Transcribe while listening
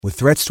With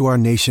threats to our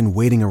nation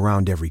waiting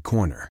around every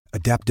corner,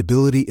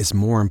 adaptability is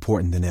more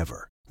important than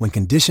ever. When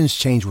conditions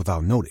change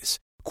without notice,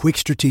 quick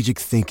strategic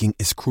thinking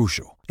is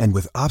crucial. And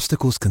with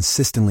obstacles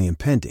consistently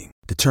impending,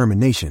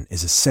 determination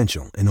is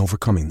essential in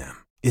overcoming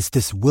them. It's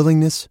this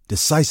willingness,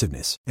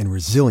 decisiveness, and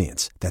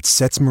resilience that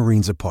sets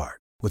Marines apart.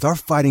 With our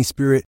fighting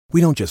spirit, we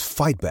don't just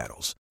fight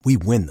battles, we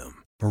win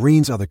them.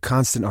 Marines are the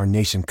constant our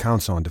nation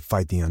counts on to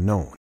fight the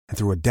unknown. And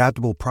through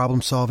adaptable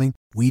problem solving,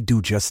 we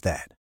do just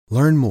that.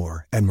 Learn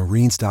more at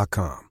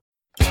marines.com.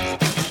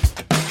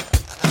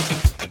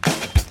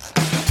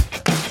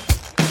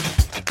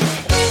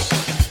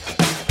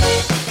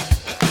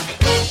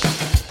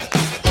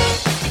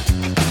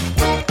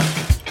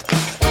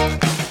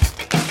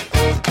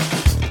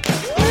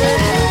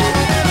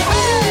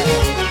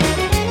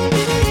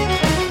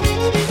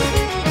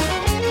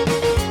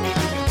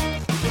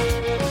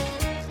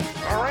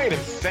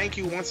 Thank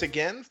you once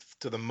again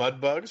to the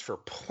Mudbugs for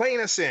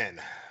playing us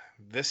in.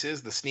 This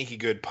is the Sneaky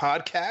Good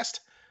Podcast.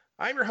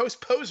 I'm your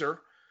host,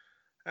 Poser,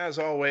 as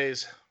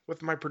always,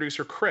 with my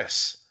producer,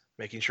 Chris,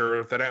 making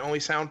sure that I only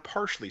sound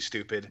partially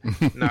stupid,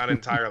 not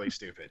entirely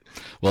stupid.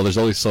 Well, there's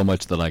only so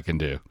much that I can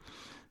do.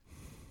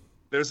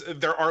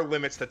 There are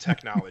limits to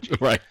technology.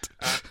 Right.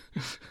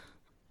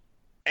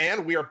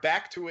 And we are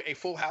back to a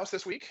full house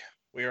this week.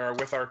 We are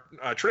with our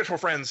traditional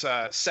friends,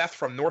 Seth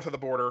from north of the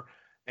border,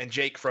 and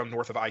Jake from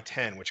north of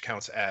I-10, which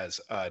counts as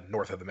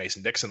north of the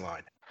Mason-Dixon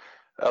line.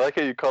 I like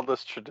how you call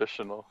this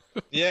traditional.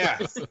 Yeah.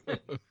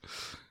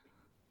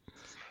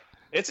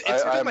 It's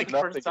been like the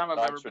first time I've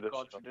ever been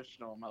called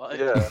traditional in my life.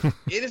 Yeah.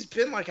 It has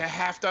been like a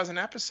half dozen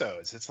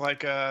episodes. It's like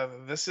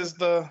this is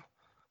the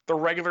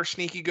regular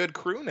Sneaky Good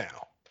crew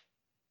now.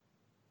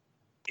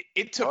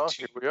 It took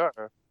here we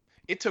are.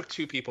 It took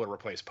two people to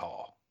replace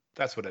Paul.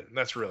 That's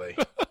really.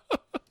 I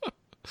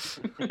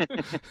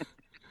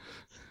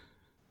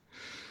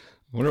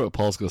wonder what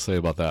Paul's going to say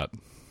about that.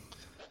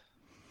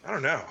 I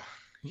don't know.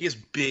 He has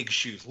big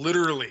shoes,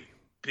 literally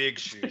big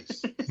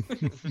shoes.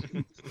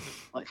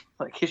 like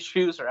his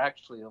shoes are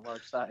actually a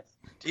large size.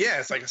 Yeah,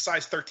 it's like a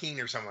size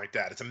 13 or something like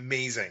that. It's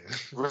amazing.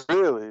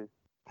 Really?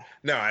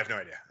 No, I have no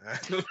idea.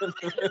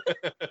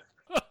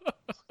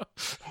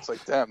 It's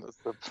like, damn,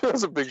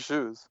 those are big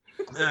shoes.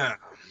 Yeah.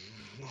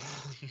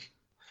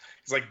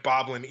 He's like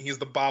He's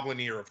the Bob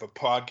Lanier of the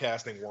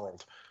podcasting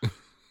world.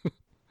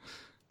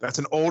 That's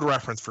an old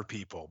reference for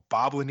people.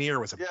 Bob Lanier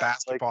was a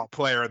basketball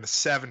player in the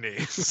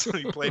 70s.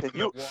 He played for the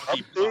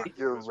Milwaukee Bucks. Update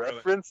your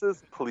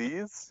references,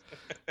 please.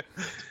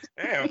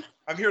 Hey,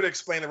 I'm here to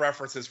explain the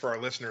references for our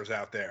listeners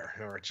out there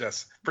who are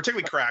just,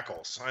 particularly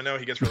Crackles. I know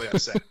he gets really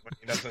upset when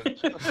he doesn't.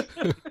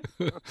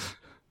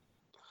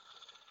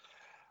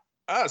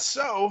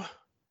 So,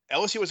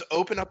 LSU has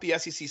opened up the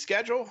SEC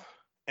schedule,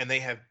 and they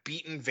have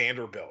beaten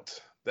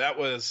Vanderbilt. It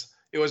was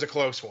a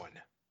close one.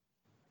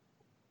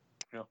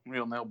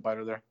 Real nail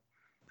biter there.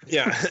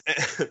 Yeah,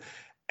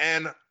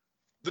 and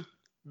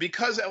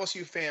because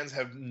LSU fans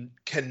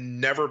can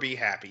never be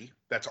happy,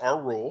 that's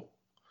our rule.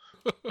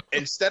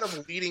 Instead of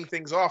leading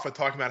things off with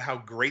talking about how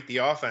great the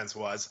offense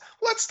was,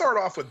 let's start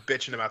off with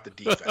bitching about the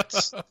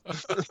defense.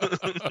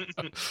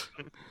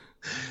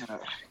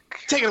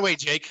 Take it away,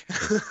 Jake.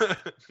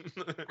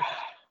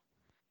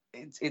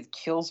 It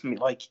kills me.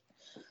 Like,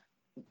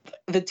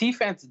 the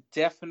defense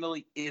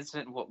definitely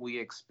isn't what we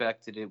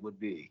expected it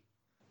would be.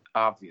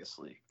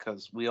 Obviously,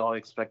 because we all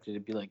expected it to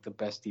be like the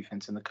best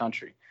defense in the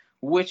country,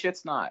 which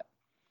it's not.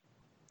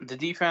 The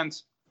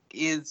defense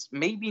is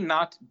maybe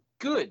not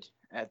good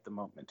at the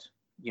moment.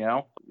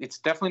 It's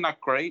definitely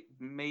not great.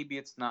 Maybe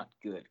it's not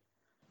good.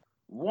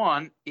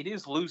 One, it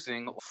is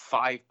losing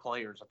 5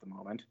 players at the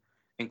moment,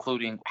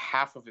 including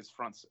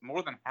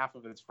more than half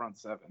of its front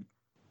 7.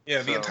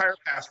 Yeah, the entire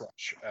pass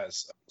rush,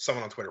 as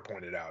someone on Twitter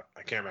pointed out.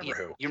 I can't remember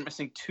who. You're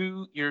missing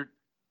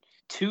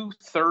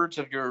 2/3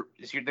 of your.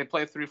 They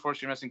play 3-4, so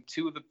you're missing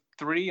 2 of the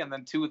 3 and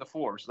then 2 of the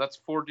 4. So that's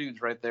 4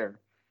 dudes right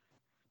there.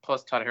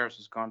 Plus Todd Harris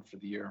is gone for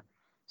the year,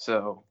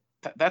 so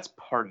that's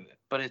part of it.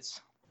 But it's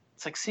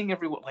like seeing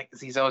everyone, like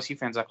these LSU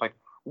fans act like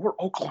we're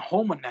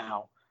Oklahoma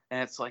now,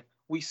 and it's like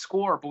we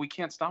score but we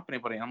can't stop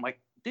anybody. And I'm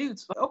like,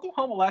 dudes,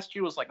 Oklahoma last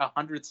year was like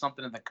 100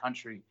 something in the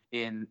country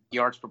in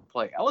yards per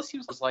play. LSU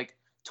was like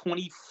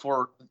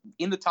 24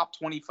 in the top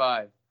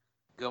 25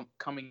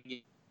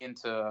 coming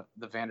into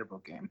the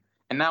Vanderbilt game.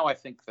 And now I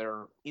think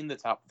they're in the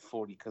top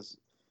 40 because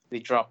they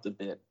dropped a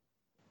bit.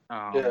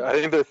 Yeah, I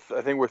think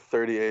we're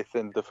 38th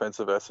in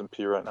defensive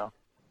S&P right now.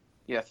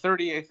 Yeah,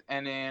 38th,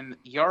 and in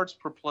yards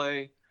per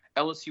play,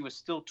 LSU is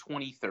still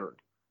 23rd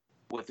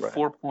with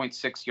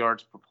 4.6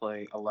 yards per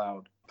play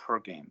allowed per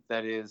game.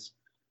 That is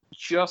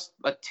just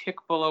a tick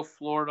below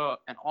Florida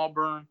and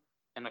Auburn,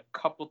 and a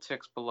couple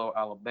ticks below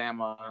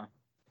Alabama.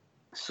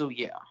 So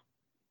yeah,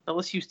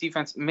 LSU's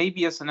defense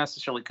maybe isn't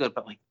necessarily good,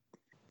 but like,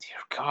 dear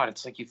God,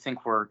 it's like you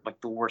think we're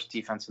like the worst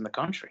defense in the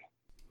country.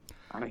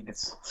 I mean,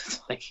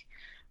 it's like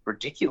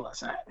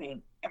ridiculous. I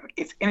mean,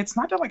 it's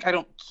not that like I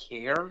don't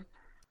care.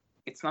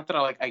 It's not that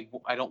I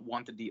don't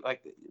want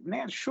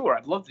man, sure,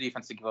 I'd love the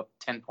defense to give up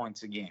 10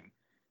 points a game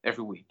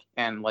every week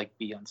and like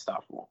be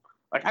unstoppable.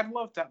 Like, I'd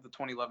love to have the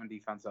 2011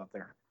 defense out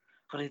there,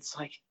 but it's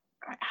like,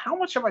 how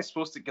much am I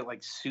supposed to get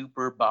like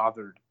super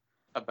bothered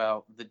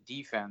about the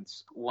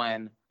defense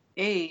when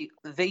they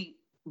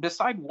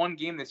beside one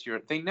game this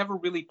year, they never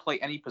really play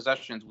any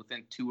possessions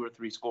within 2 or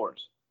 3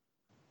 scores.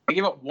 They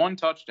gave up 1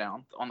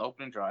 touchdown on the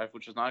opening drive,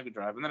 which is not a good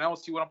drive, and then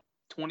LSU went up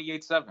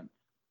 28-7.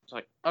 It's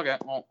like, okay,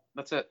 well,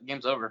 that's it.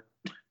 Game's over.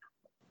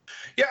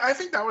 Yeah, I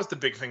think that was the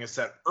big thing, is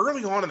that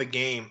early on in the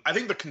game, I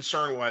think the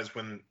concern was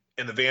when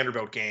in the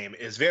Vanderbilt game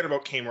is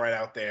Vanderbilt came right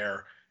out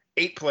there,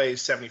 8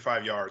 plays,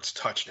 75 yards,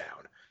 touchdown.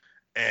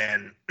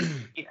 And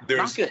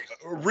there's a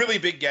really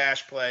big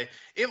gash play.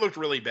 It looked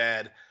really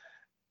bad.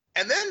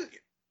 And then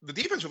the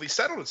defense really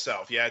settled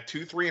itself. You had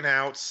 2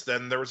 3-and-outs.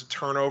 Then there was a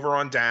turnover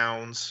on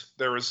downs.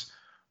 There was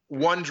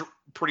one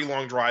pretty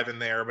long drive in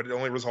there, but it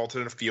only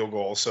resulted in a field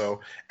goal.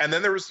 And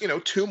then there was,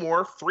 2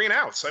 more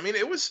 3-and-outs. I mean,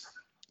 it was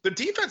the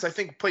defense, I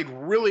think, played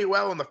really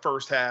well in the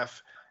first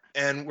half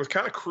and was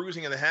kind of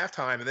cruising in the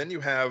halftime. And then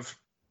you have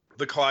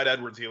the Clyde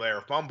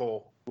Edwards-Helaire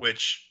fumble,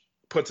 which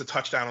puts a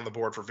touchdown on the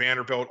board for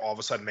Vanderbilt, all of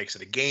a sudden makes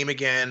it a game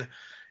again.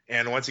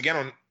 And once again,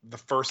 on the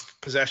first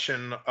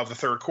possession of the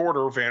third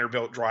quarter,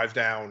 Vanderbilt drives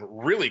down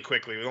really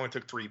quickly. It only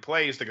took 3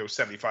 plays to go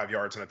 75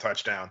 yards and a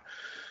touchdown.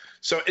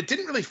 So it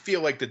didn't really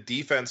feel like the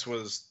defense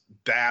was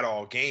bad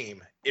all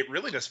game. It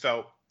really just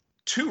felt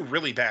 2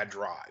 really bad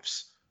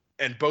drives,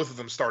 and both of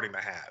them starting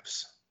the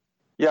halves.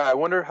 Yeah, I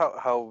wonder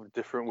how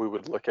different we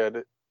would look at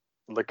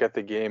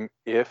the game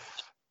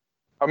if,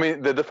 I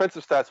mean, the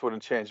defensive stats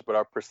wouldn't change, but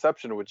our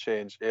perception would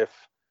change if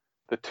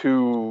the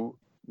 2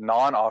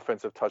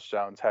 non-offensive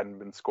touchdowns hadn't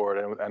been scored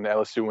and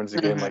LSU wins the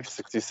game like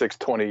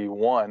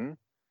 66-21,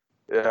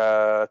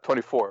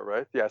 24,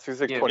 right? Yeah,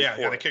 66-24.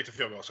 Yeah, they kicked the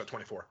field goal, so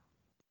 24.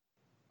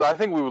 I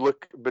think we would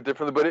look a bit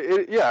differently,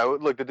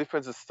 but look, the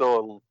defense is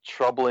still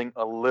troubling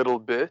a little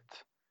bit.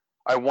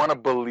 I want to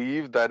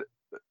believe that,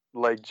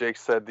 like Jake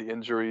said, the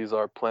injuries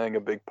are playing a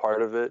big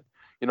part of it.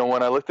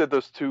 When I looked at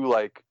those 2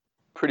 like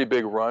pretty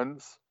big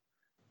runs,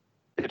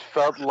 it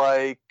felt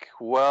like,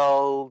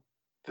 well,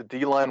 the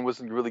D-line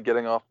wasn't really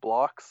getting off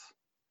blocks,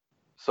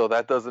 so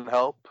that doesn't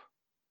help.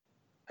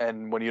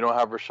 And when you don't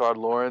have Rashard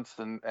Lawrence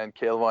and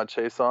K'Lavon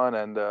Chaisson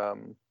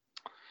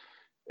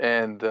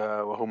and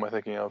who am I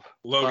thinking of?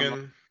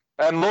 Logan.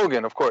 And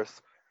Logan, of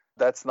course.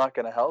 That's not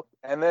going to help.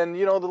 And then, the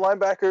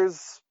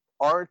linebackers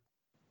aren't,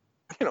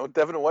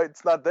 Devin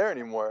White's not there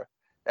anymore.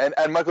 And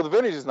Michael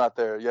Devaney is not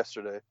there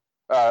yesterday,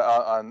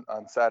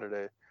 on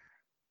Saturday.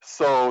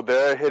 So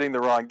they're hitting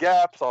the wrong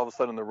gaps. All of a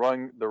sudden, the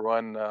run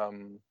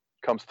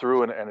comes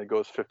through and it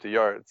goes 50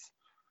 yards.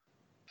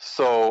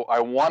 So I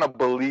want to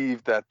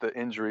believe that the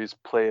injuries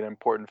play an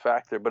important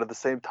factor, but at the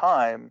same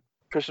time,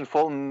 Christian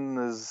Fulton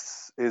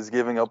is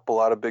giving up a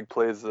lot of big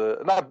plays.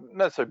 Not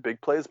necessarily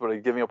big plays, but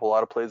he's giving up a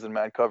lot of plays in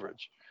man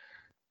coverage.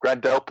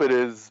 Grant Delpit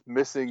is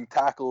missing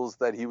tackles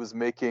that he was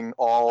making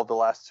all the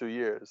last 2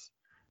 years.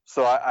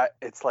 So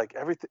it's like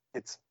everything.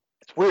 It's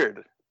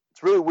weird.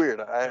 It's really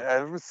weird. I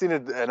haven't seen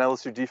an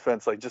LSU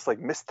defense just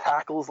miss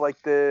tackles like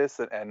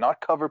this and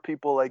not cover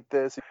people like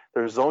this.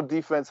 Their zone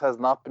defense has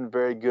not been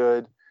very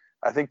good.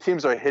 I think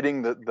teams are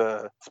hitting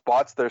the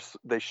spots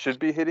they should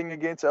be hitting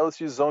against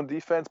LSU's zone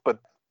defense, but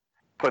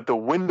the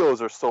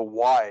windows are so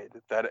wide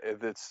that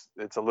it's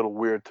a little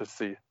weird to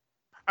see.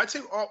 I'd say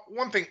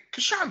one thing,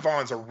 Keyshawn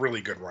Vaughn's a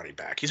really good running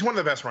back. He's one of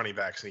the best running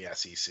backs in the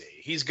SEC.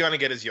 He's going to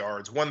get his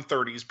yards.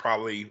 130 is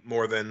probably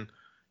more than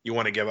you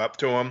want to give up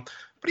to him.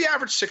 But he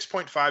averaged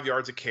 6.5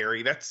 yards a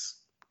carry. That's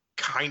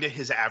kind of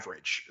his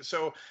average.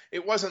 So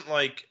it wasn't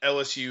like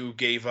LSU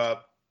gave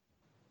up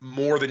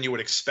more than you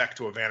would expect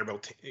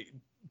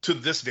to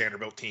this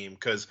Vanderbilt team,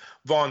 because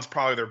Vaughn's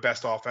probably their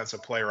best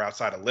offensive player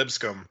outside of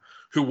Lipscomb,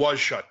 who was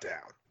shut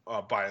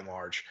down by and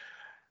large.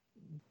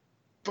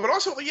 But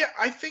also,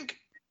 I think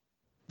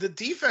the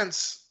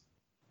defense,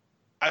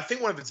 I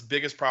think one of its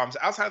biggest problems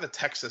outside of the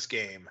Texas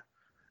game,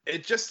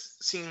 it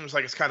just seems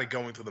like it's kind of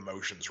going through the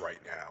motions right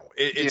now.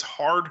 It's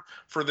hard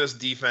for this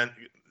defense.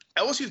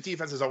 LSU's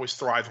defense has always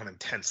thrived on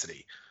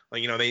intensity.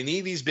 They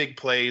need these big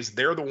plays.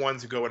 They're the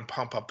ones who go and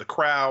pump up the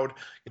crowd.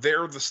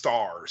 They're the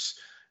stars.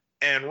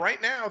 And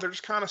right now, they're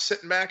just kind of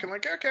sitting back and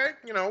okay,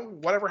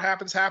 whatever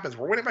happens, happens.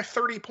 We're winning by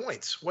 30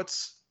 points.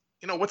 What's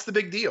the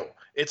big deal?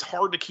 It's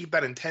hard to keep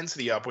that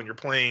intensity up when you're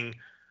playing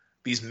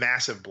these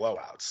massive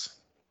blowouts.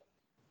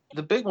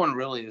 The big one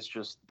really is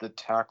just the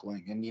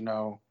tackling and,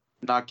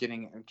 not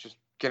getting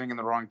in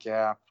the wrong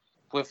gap,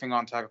 whiffing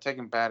on tackle,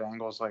 taking bad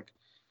angles. I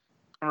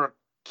remember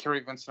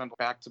Kerry Vincent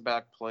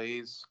back-to-back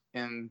plays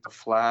in the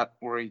flat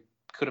where he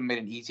could have made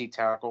an easy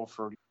tackle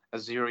for a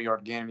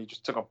 0-yard gain, and he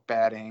just took a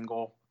bad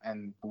angle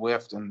and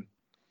whiffed. And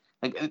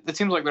it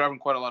seems like they're having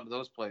quite a lot of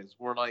those plays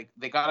where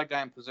they got a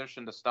guy in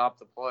position to stop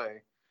the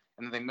play,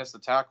 and then they miss the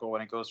tackle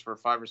and it goes for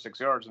 5 or 6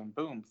 yards, and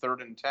boom,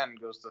 3rd and 10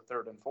 goes to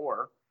 3rd and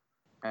 4.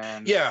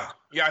 And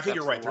I think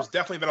you're right. There's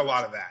definitely been a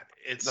lot of that.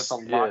 That's a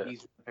lot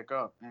easier to pick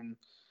up. And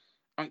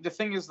the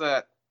thing is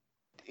that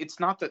it's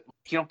not that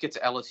you don't get to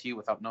LSU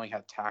without knowing how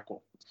to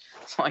tackle.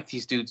 It's not like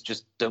these dudes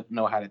just don't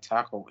know how to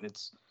tackle.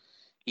 It's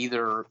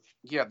either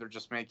they're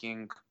just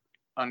making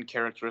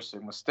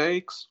uncharacteristic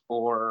mistakes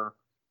or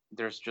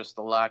there's just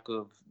a lack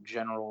of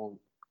general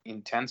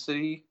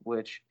intensity,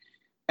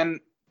 and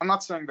I'm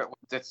not saying that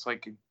that's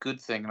like a good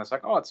thing and it's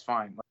like, oh, it's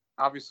fine. Like,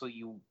 obviously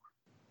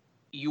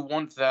you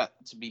want that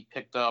to be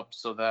picked up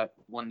so that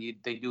when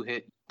they do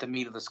hit the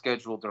meat of the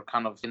schedule, they're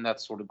kind of in that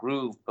sort of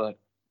groove. But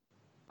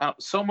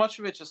so much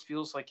of it just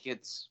feels like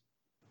it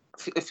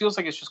feels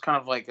like it's just kind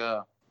of like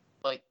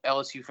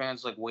LSU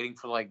fans like waiting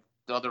for like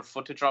the other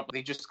foot to drop.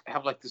 They just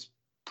have like this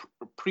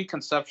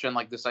preconception,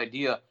 like this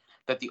idea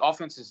that the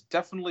offense is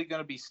definitely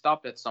going to be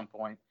stopped at some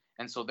point,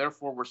 and so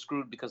therefore we're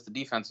screwed because the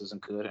defense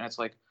isn't good. And it's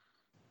like,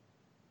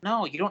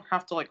 no, you don't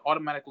have to like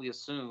automatically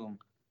assume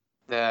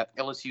that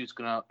LSU is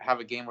going to have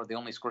a game where they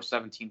only score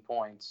 17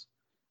 points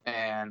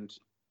and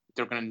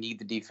they're going to need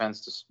the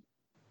defense to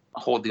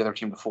hold the other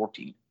team to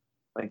 14.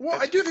 Like,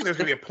 well, I do think there's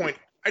going to be a point.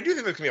 I do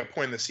think there's going to be a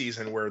point in the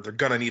season where they're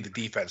going to need the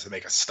defense to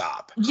make a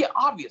stop. Yeah,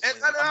 obviously.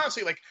 And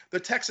honestly, like the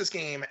Texas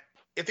game,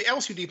 if the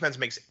LSU defense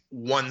makes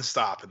one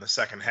stop in the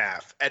second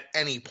half at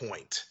any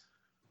point,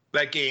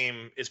 that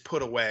game is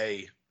put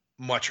away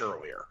much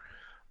earlier.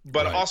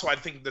 But also, I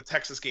think the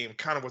Texas game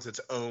kind of was its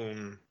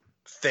own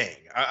thing.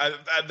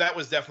 That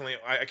was definitely,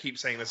 I keep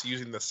saying this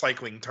using the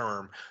cycling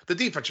term, the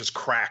defense just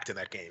cracked in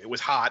that game. It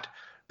was hot.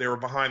 They were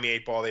behind the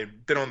eight ball.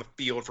 They'd been on the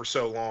field for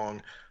so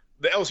long.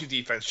 The LSU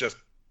defense just,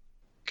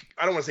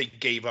 I don't want to say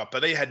gave up,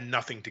 but they had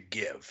nothing to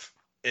give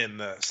in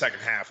the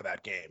second half of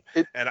that game.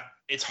 And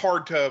it's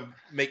hard to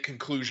make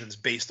conclusions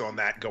based on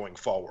that going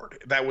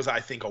forward. That was, I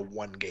think, a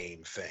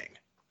one-game thing.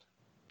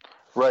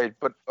 Right,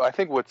 but I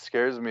think what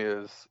scares me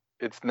is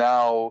it's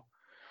now –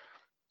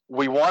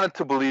 we wanted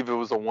to believe it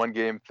was a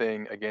one-game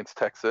thing against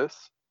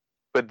Texas,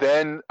 but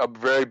then a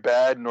very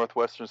bad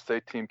Northwestern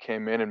State team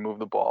came in and moved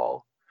the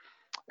ball.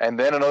 And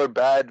then another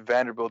bad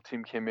Vanderbilt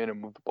team came in and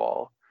moved the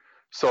ball.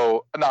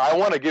 So now I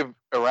want to give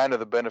Aranda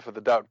the benefit of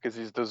the doubt because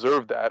he's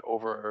deserved that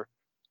over,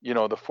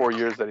 the 4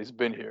 years that he's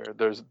been here.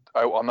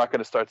 I'm not going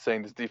to start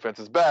saying this defense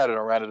is bad and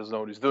Aranda doesn't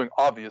know what he's doing,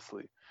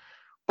 obviously.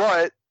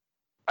 But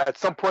at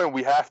some point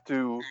we have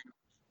to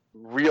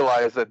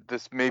realize that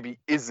this maybe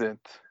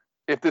isn't,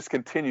 if this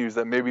continues,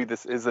 that maybe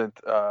this isn't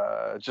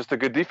just a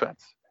good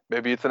defense.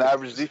 Maybe it's an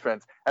average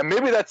defense. And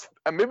maybe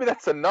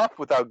that's enough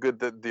with how good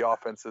the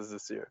offense is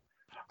this year.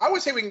 I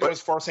would say we can go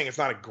as far as saying it's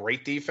not a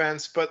great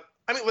defense, but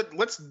I mean,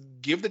 let's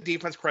give the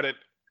defense credit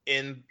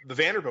in the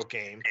Vanderbilt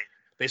game.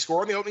 They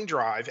score on the opening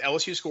drive.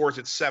 LSU scores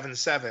at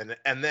 7-7,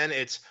 and then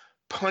it's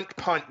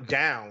punt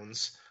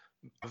downs.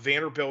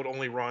 Vanderbilt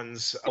only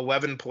runs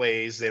 11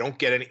 plays. They don't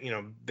get any,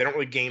 they don't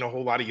really gain a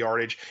whole lot of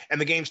yardage, and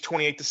the game's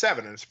 28-7,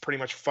 and it's pretty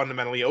much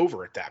fundamentally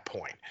over at that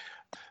point.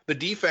 The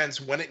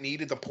defense, when it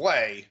needed to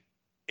play,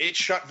 it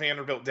shut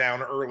Vanderbilt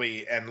down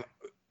early, and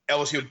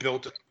LSU had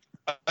built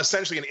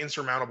essentially an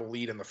insurmountable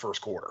lead in the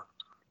first quarter.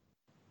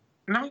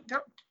 No,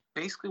 that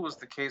basically was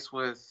the case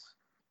with,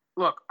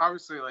 look,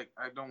 obviously, like,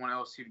 I don't want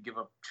LSU to give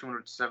up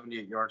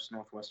 278 yards to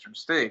Northwestern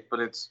State, but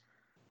it's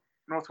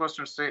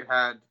Northwestern State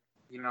had,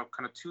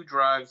 kind of two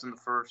drives in the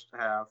first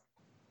half,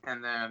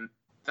 and then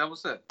that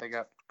was it. They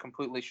got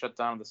completely shut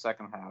down in the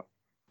second half.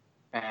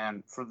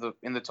 And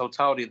in the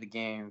totality of the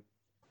game,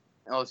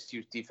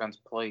 LSU's defense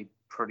played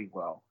pretty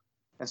well.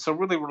 And so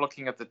really we're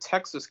looking at the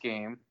Texas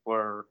game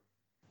where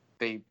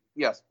they,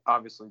 yes,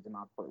 obviously did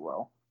not play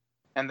well.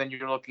 And then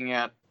you're looking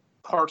at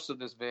parts of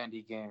this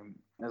Vandy game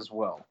as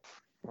well,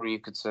 where you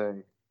could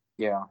say,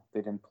 yeah,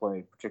 they didn't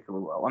play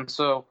particularly well. And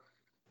so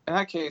in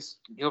that case,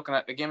 you're looking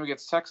at a game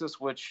against Texas,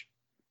 which,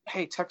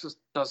 hey, Texas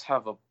does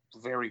have a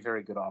very,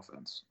 very good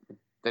offense.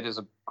 That is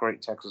a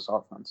great Texas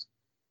offense.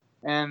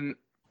 And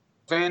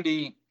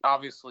Vandy,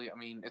 obviously, I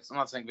mean, I'm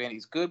not saying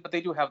Vandy's good, but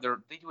they do have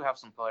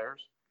some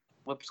players.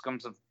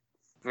 Lipscomb's a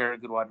very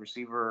good wide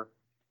receiver.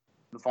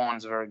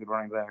 Vaughn's a very good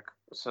running back.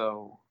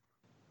 So,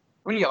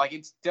 I mean, yeah, like,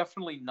 it's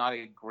definitely not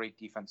a great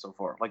defense so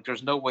far. Like,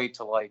 there's no way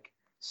to, like,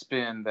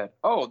 spin that,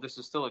 oh, this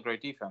is still a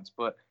great defense.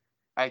 But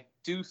I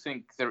do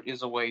think there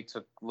is a way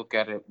to look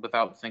at it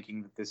without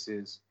thinking that this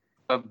is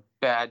a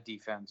bad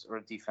defense or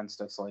a defense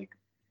that's, like,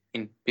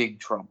 in big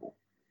trouble.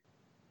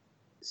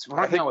 So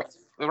right now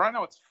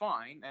it's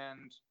fine,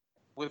 and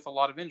with a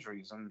lot of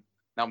injuries. And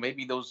now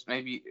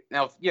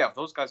if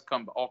those guys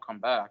all come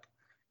back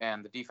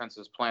and the defense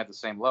is playing at the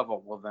same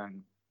level, well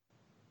then,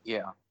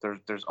 yeah,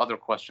 there's other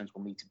questions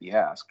will need to be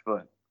asked.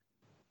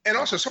 And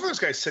also, some of those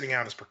guys sitting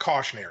out is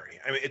precautionary.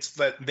 I mean, it's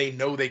that they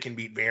know they can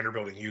beat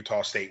Vanderbilt and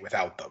Utah State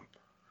without them.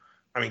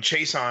 I mean,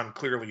 Chason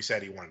clearly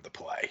said he wanted to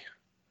play.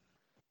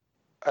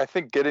 I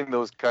think getting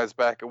those guys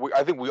back,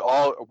 I think we're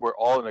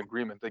all in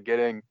agreement that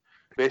getting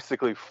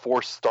basically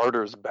 4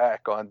 starters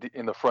back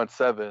in the front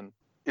 7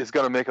 is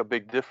going to make a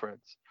big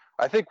difference.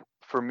 I think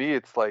for me,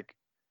 it's like,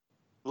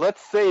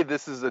 let's say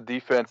this is a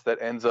defense that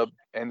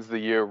ends the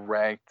year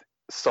ranked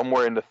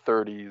somewhere in the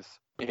 30s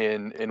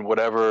in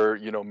whatever,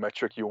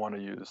 metric you want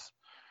to use.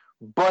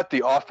 But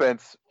the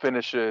offense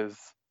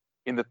finishes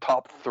in the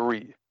top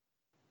 3.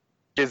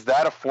 Is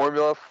that a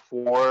formula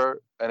for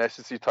an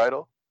SEC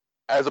title?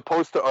 As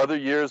opposed to other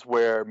years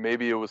where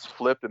maybe it was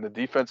flipped and the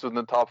defense was in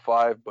the top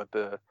 5, but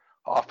the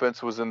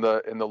offense was in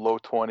the low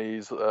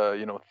 20s,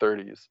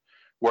 30s,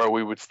 where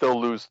we would still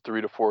lose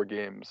 3 to 4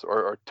 games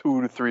or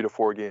 2 to 3 to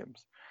 4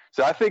 games.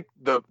 So I think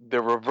the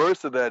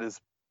reverse of that is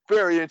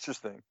very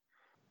interesting.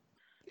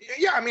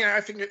 Yeah, I mean,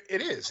 I think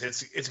it is.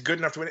 It's good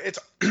enough to win. It's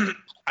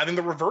I think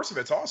the reverse of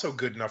it's also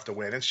good enough to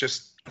win. It's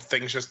just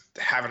things just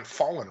haven't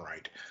fallen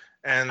right.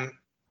 And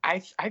I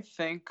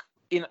think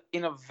in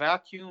a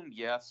vacuum,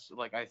 yes.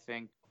 Like I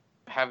think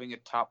having a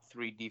top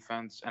 3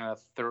 defense and a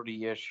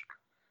 30-ish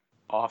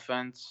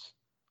offense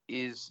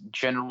is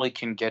generally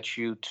can get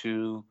you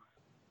to,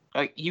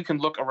 like, you can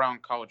look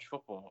around college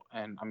football,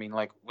 and I mean,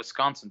 like,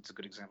 Wisconsin's a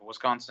good example.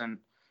 Wisconsin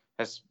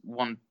has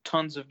won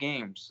tons of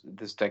games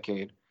this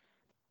decade,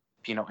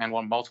 and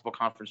won multiple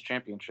conference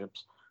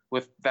championships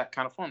with that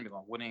kind of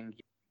formula, winning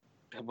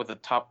with a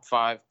top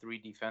 5 3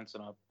 defense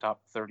and a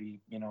top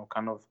 30,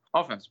 kind of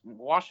offense.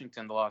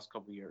 Washington the last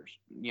couple of years,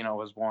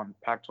 has won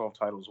Pac-12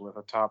 titles with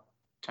a top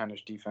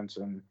 10-ish defense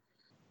and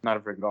not a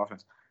very good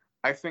offense.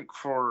 I think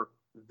for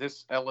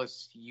this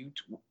LSU,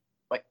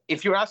 like,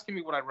 if you're asking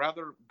me, would I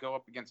rather go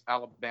up against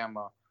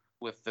Alabama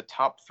with the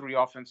top 3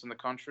 offense in the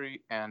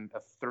country and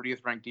a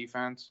 30th ranked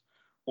defense,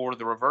 or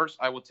the reverse,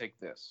 I would take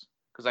this,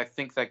 because I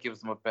think that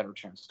gives them a better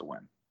chance to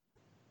win.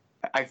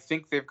 I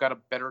think they've got a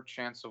better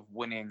chance of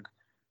winning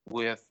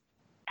with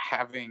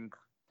having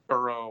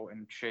Burrow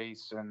and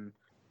Chase and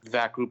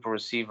that group of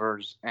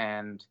receivers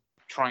and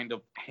trying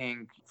to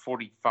hang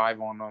 45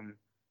 on them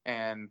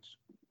and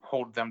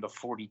hold them to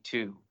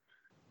 42.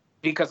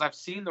 Because I've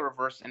seen the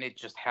reverse and it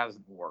just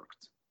hasn't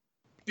worked.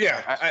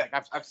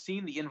 Yeah, I've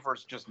seen the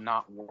inverse just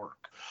not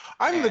work.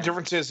 I think the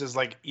difference is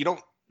like you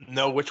don't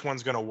know which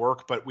one's going to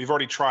work, but we've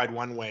already tried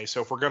one way.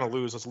 So if we're going to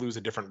lose, let's lose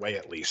a different way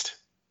at least.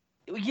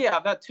 Yeah,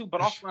 that too. But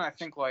also I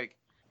think, like,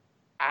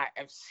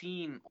 I've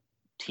seen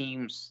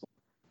teams,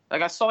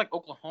 like I saw like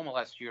Oklahoma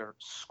last year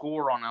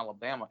score on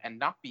Alabama and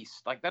not be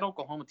like, that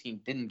Oklahoma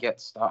team didn't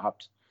get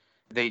stopped.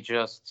 They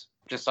just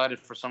decided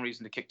for some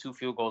reason to kick 2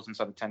 field goals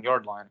inside the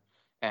 10-yard line,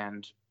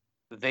 and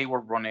they were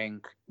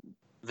running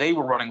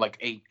like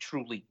a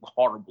truly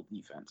horrible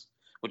defense,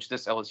 which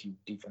this LSU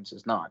defense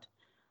is not.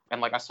 And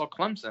like I saw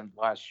Clemson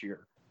last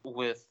year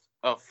with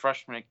a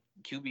freshman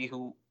QB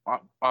who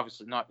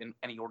obviously not in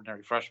any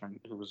ordinary freshman,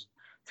 who was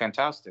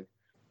fantastic,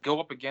 go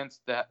up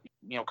against that,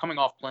 coming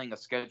off playing a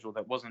schedule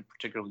that wasn't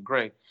particularly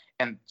great,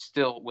 and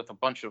still with a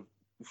bunch of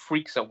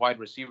freaks at wide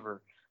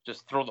receiver,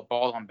 just throw the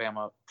ball on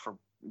Bama for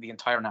the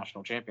entire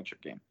national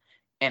championship game.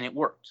 And it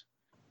worked.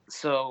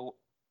 So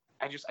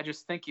I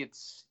just think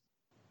it's,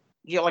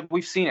 like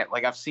we've seen it.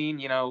 Like I've seen,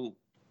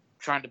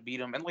 trying to beat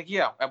them. And like,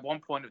 at one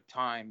point of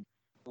time,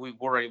 we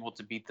were able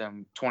to beat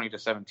them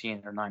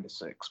 20-17 or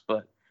 9-6,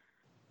 but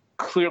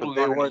clearly we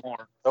weren't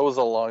anymore. That was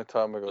a long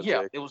time ago.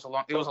 Yeah, Jake. it was a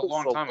long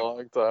time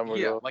ago.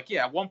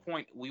 Yeah, at one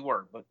point we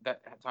were, but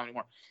that time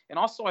anymore. And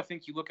also, I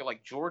think you look at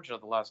like Georgia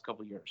the last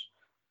couple of years.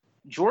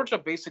 Georgia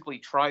basically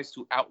tries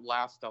to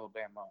outlast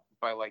Alabama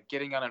by like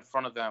getting out in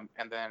front of them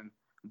and then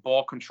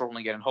ball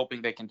controlling it and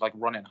hoping they can like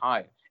run and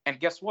hide. And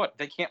guess what?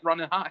 They can't run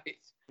and hide.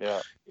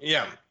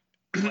 Yeah.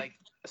 Like,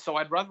 so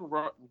I'd rather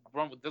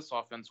run with this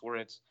offense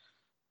where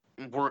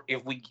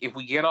if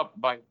we get up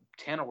by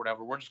 10 or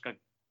whatever, we're just gonna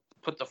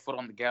put the foot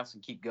on the gas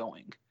and keep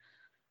going.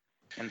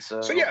 And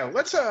so yeah,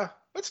 let's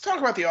talk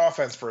about the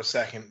offense for a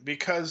second,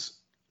 because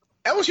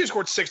LSU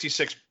scored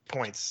 66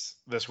 points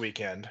this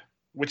weekend,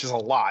 which is a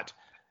lot,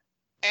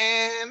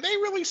 and they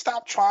really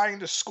stopped trying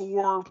to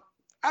score.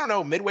 I don't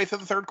know, midway through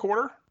the third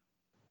quarter.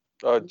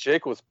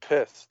 Jake was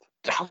pissed.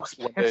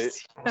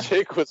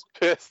 Jake was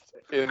pissed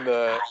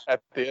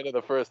at the end of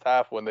the first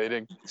half when they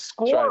didn't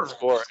try and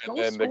score, and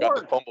then they got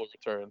the fumble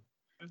return.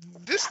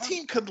 This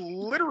team could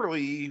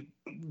literally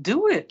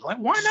do it. Like,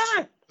 why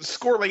not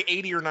score like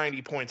 80 or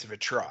 90 points if it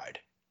tried?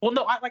 Well,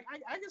 no, I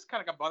just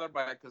kind of got bothered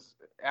by it because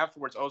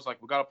afterwards I was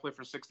like, we got to play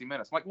for 60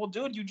 minutes. I'm like, well,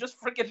 dude, you just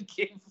freaking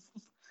gave,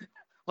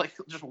 like,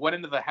 just went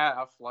into the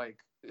half, like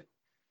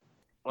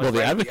well,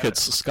 the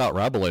Advocates, Scott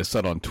Rabelais,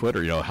 said on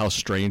Twitter, how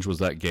strange was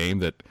that game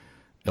that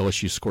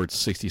LSU scored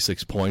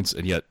 66 points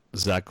and yet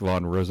Zach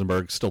Von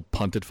Rosenberg still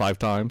punted 5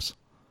 times?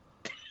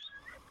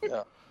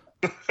 Yeah.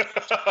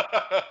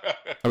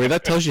 I mean,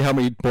 that tells you how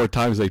many more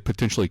times they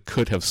potentially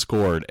could have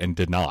scored and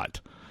did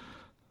not.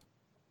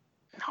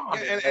 No,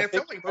 and it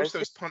felt like most of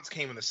those punts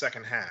came in the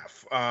second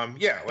half.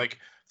 Like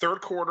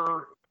third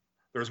quarter,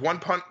 there was one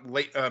punt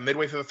late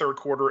midway through the third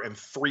quarter and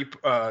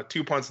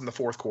 2 punts in the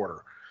fourth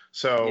quarter.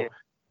 So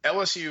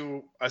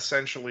LSU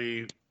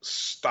essentially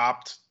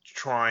stopped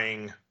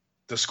trying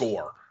to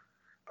score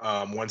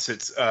once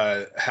it's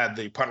had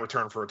the punt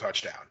return for a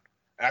touchdown.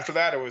 After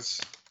that, it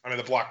was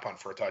the block punt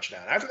for a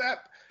touchdown. After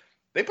that,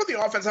 they put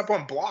the offense up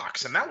on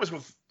blocks, and that was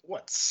with,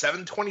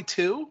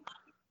 7:22?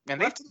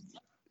 And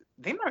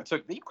they might have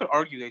took – you could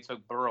argue they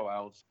took Burrow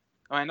out.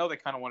 I know they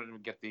kind of wanted him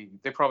to get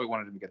they probably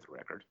wanted him to get the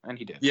record, and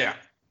he did. Yeah.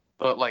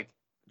 But, like,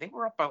 they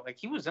were up by – like,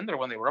 he was in there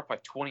when they were up by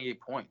 28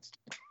 points.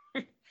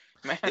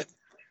 Man,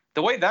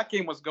 the way that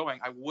game was going,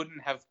 I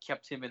wouldn't have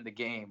kept him in the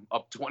game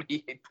up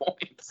 28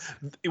 points.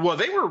 Well,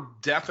 they were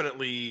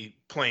definitely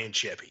playing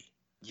chippy.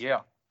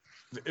 Yeah.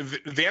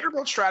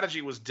 Vanderbilt's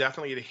strategy was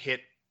definitely to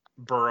hit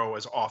Burrow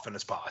as often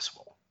as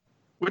possible,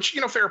 which,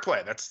 fair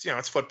play. That's,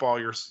 it's football.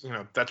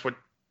 That's what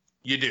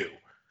you do.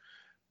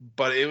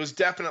 But it was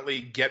definitely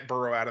get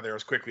Burrow out of there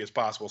as quickly as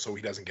possible so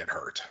he doesn't get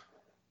hurt.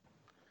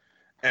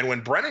 And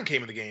when Brennan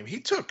came in the game, he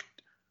took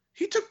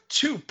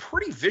two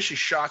pretty vicious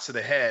shots to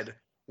the head.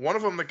 One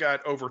of them that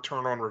got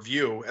overturned on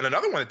review, and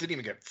another one that didn't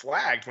even get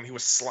flagged when he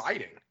was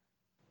sliding.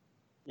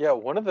 Yeah,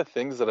 one of the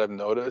things that I've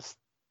noticed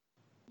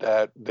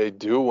that they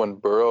do when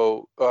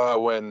Burrow,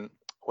 when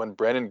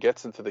Brennan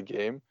gets into the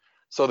game,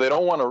 so they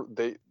don't want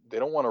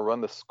to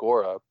run the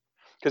score up,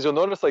 because you'll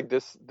notice like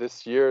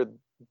this year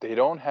they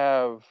don't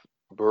have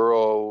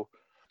Burrow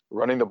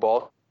running the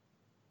ball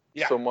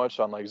so much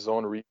on like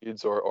zone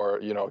reads or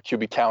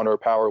QB counter,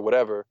 power,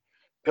 whatever.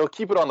 He'll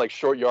keep it on like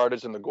short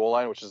yardage in the goal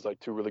line, which is like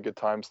two really good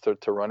times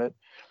to run it,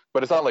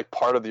 but it's not like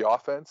part of the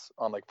offense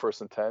on like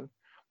 1st and 10.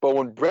 But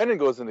when Brennan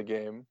goes in the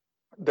game,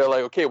 they're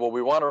like, okay, well,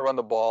 we want to run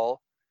the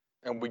ball,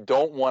 and we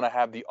don't want to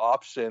have the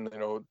option,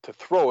 to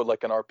throw it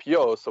like an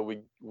RPO. So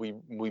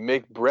we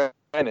make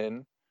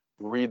Brennan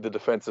read the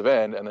defensive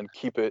end and then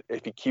keep it.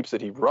 If he keeps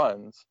it, he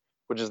runs,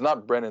 which is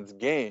not Brennan's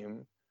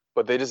game.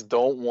 But they just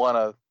don't want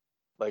to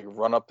like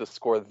run up the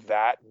score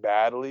that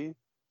badly.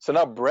 So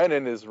now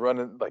Brennan is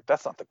running like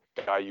that's not the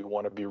guy you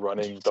want to be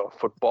running the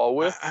football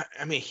with.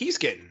 I mean, he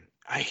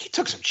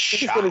took some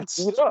shots. He's getting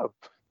beat up.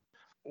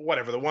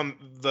 Whatever,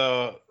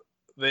 the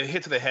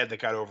hit to the head that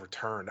got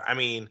overturned. I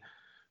mean,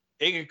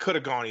 it could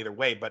have gone either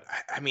way, but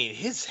I mean,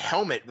 his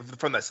helmet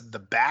from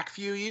the back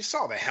view, you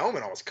saw the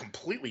helmet almost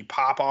completely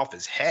pop off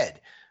his head.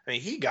 I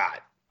mean, he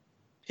got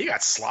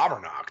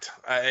slobber knocked.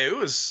 It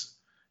was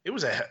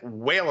a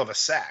whale of a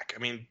sack. I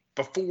mean,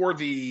 before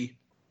the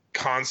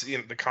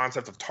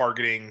concept of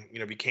targeting,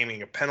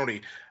 becoming a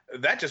penalty,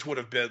 that just would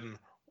have been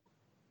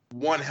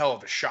one hell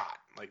of a shot.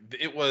 Like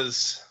that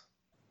was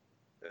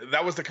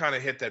the kind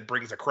of hit that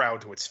brings a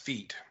crowd to its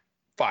feet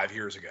 5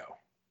 years ago.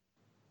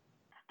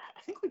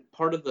 I think like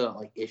part of the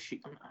like issue,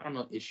 I don't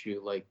know,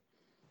 like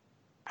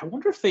I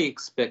wonder if they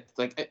expect,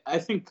 like I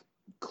think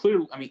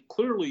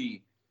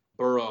clearly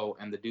Burrow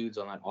and the dudes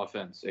on that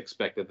offense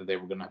expected that they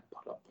were going to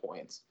put up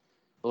points.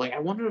 But like I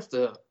wonder if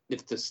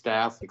the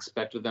staff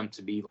expected them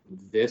to be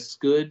this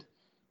good,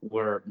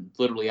 where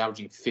literally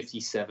averaging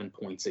 57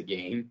 points a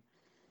game.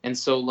 And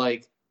so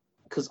like,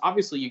 because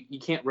obviously you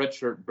can't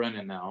redshirt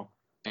Brennan now,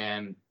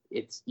 and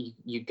it's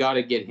you got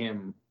to get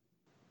him.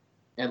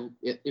 And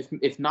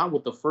if not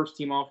with the first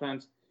team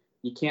offense,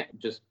 you can't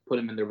just put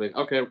him in there like,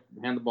 okay,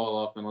 hand the ball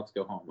off and let's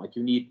go home. Like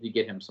you need to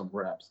get him some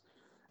reps.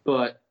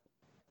 But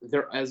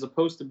they're, as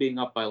opposed to being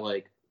up by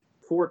like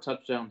 4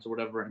 touchdowns or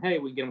whatever, and hey,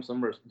 we get him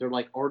some reps, they're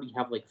like already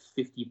have like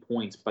 50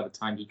 points by the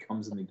time he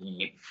comes in the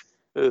game.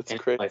 It's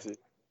crazy. Like,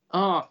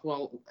 oh,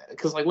 well,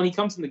 because like when he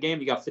comes in the game,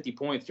 you got 50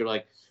 points. You're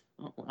like,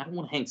 oh, I don't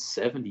want to hang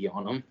 70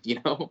 on him,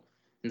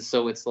 And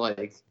so it's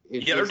like,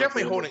 they're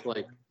definitely holding.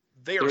 Like,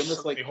 they are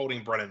certainly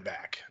holding Brennan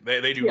back.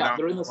 They do not. Yeah,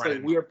 they're in this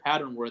like weird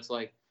pattern where it's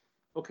like,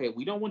 okay,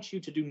 we don't want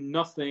you to do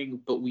nothing,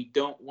 but we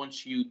don't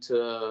want you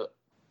to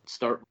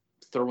start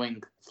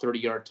throwing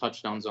 30-yard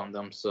touchdowns on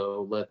them.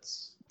 So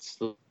let's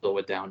slow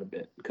it down a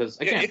bit, because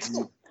again, it's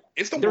the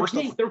worst.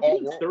 They're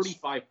getting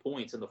 35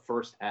 points in the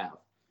first half.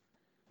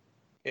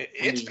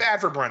 It's bad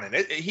for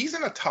Brennan. He's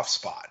in a tough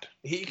spot.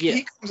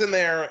 He comes in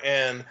there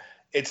and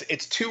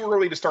it's too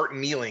early to start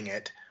kneeling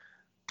it,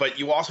 but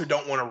you also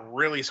don't want to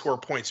really score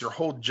points. Your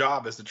whole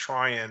job is to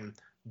try and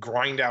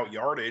grind out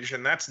yardage,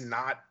 and that's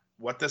not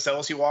what this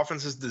LSU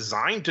offense is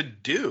designed to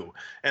do.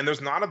 And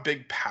there's not a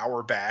big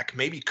power back.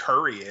 Maybe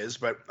Curry is,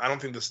 but I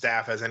don't think the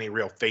staff has any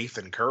real faith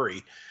in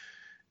Curry.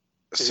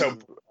 So,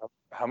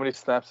 how many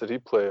snaps did he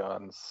play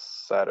on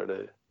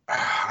Saturday?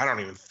 I don't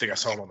even think I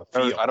saw him on the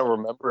field. I don't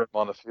remember him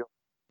on the field.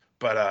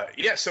 But,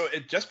 so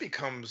it just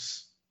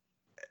becomes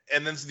 –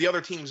 and then the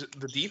other teams,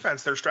 the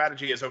defense, their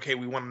strategy is, okay,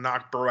 we want to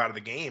knock Burrow out of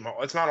the game.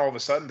 It's not all of a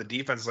sudden the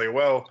defense is like,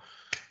 well,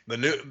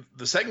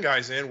 the second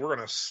guy's in, we're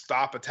going to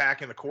stop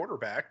attacking the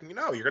quarterback. You're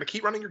going to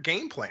keep running your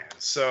game plan.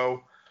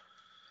 So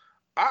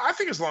I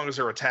think as long as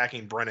they're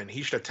attacking Brennan,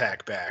 he should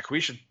attack back. We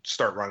should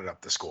start running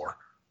up the score.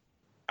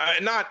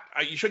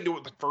 You shouldn't do it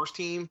with the first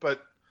team,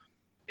 but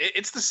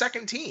it's the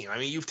second team. I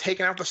mean, you've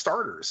taken out the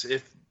starters.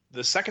 If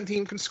the second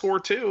team can score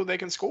too, they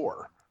can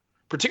score,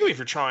 particularly if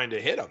you're trying to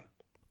hit them.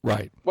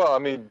 Right. Well, I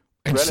mean,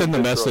 and send the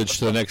message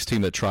to the next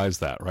team that tries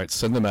that, right?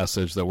 Send the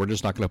message that we're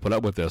just not going to put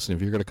up with this, and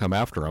if you're going to come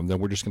after them, then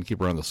we're just going to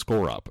keep running the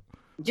score up,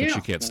 since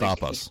you can't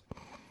stop us.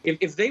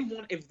 If they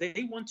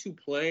want to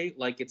play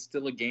like it's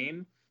still a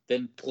game,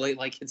 then play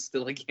like it's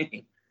still a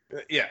game.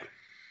 Yeah.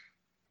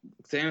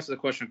 To answer the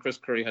question, Chris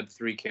Curry had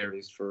 3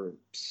 carries for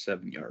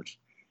 7 yards.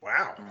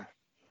 Wow.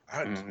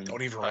 I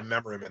don't even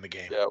remember him in the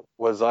game. Yeah.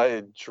 Was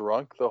I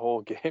drunk the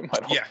whole game?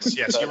 Yes,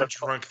 you were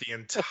drunk the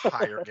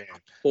entire game.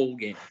 Whole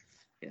game.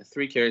 Yeah,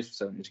 3 carries for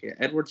 7 yards.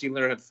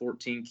 Edwards-Helaire had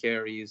 14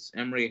 carries.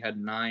 Emery had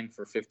 9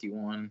 for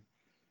 51,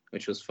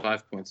 which was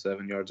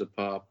 5.7 yards a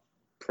pop.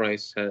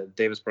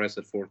 Davis Price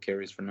had 4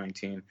 carries for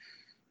 19.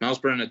 Miles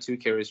Brennan had 2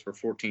 carries for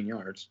 14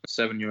 yards,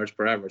 7 yards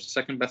per average,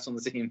 second best on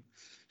the team.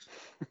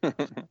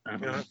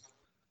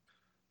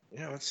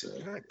 Let's see.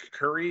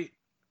 Curry.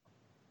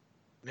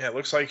 Yeah, it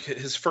looks like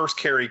his first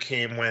carry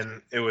came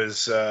when it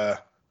was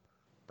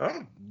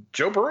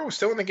Joe Burrow was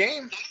still in the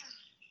game.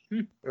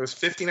 It was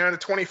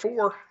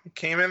 59-24. He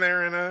came in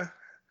there and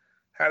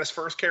had his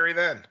first carry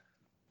then.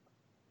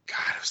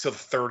 God, it was still the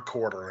third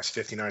quarter. It was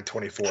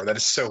 59-24. That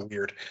is so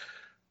weird.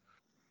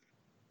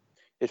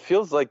 It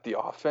feels like the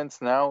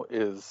offense now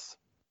is.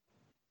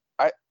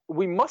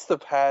 We must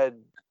have had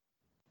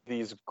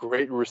these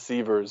great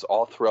receivers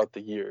all throughout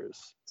the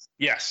years.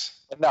 Yes.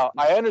 Now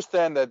I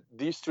understand that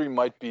these 3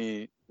 might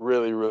be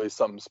really, really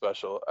something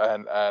special,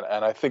 and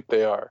I think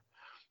they are.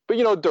 But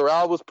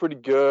Doral was pretty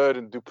good,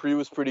 and Dupree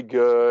was pretty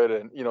good,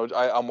 and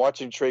I'm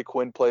watching Trey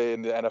Quinn play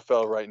in the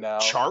NFL right now.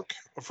 Chark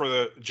for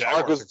the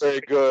Jaguars. Chark was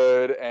very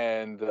good,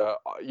 and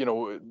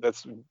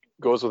that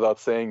goes without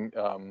saying.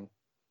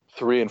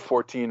 3 and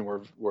 14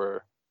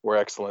 were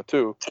excellent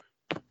too.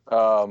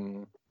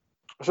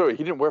 Sorry,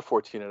 he didn't wear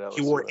 14 at LSU.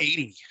 He wore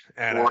 80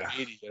 at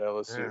LSU.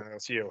 Yeah,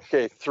 that's you.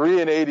 Okay,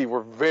 3 and 80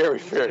 were very,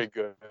 very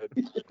good.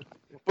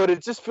 But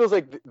it just feels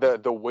like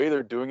the way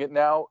they're doing it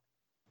now,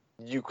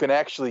 you can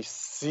actually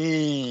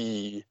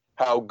see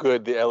how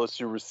good the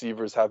LSU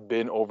receivers have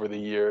been over the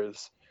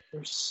years.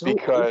 They're so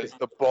because open.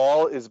 The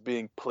ball is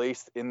being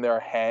placed in their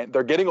hand.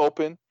 They're getting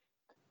open.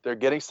 They're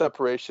getting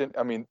separation.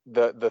 I mean,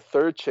 the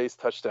third Chase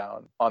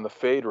touchdown on the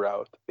fade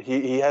route,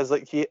 he has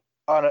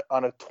on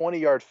a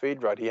 20-yard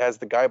fade route, he has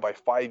the guy by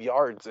 5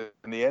 yards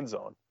in the end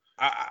zone.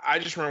 I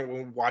just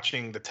remember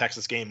watching the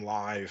Texas game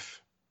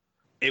live.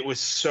 It was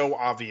so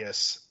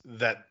obvious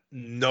that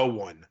no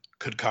one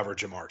could cover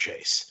Ja'Marr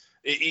Chase.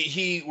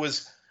 He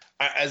was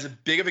as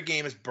big of a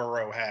game as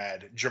Burrow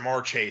had.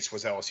 Ja'Marr Chase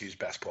was LSU's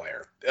best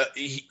player.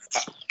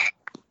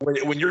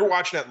 When you're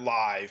watching it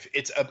live,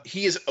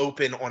 he is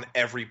open on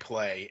every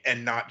play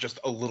and not just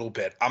a little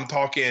bit. I'm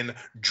talking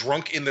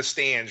drunk in the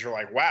stands. You're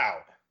like, wow,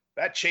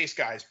 that Chase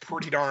guy is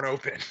pretty darn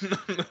open.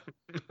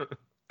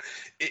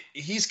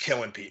 He's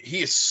killing people.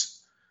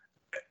 He's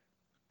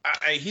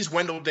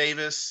Wendell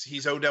Davis.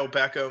 He's Odell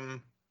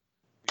Beckham.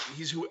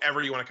 He's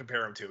whoever you want to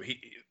compare him to.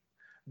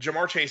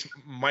 Ja'Marr Chase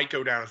might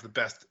go down as the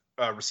best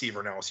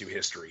receiver in LSU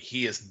history.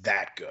 He is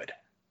that good.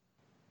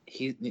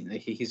 He's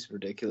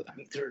ridiculous. I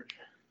mean, they're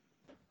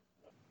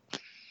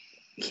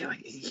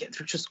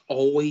just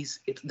always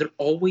they're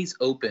always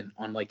open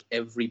on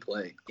every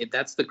play.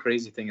 That's the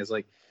crazy thing is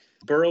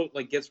Burrow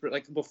gets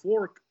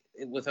before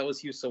with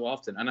LSU so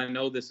often, and I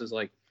know this is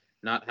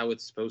not how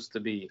it's supposed to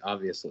be,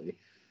 obviously,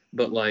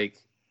 but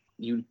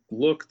you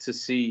look to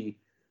see,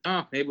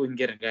 maybe we can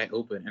get a guy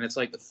open, and it's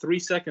 3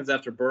 seconds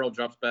after Burrow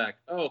drops back,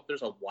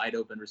 there's a wide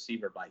open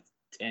receiver by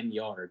 10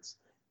 yards,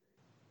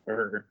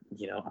 or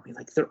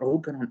they're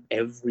open on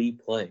every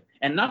play,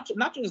 and not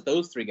just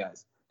those 3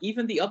 guys.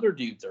 Even the other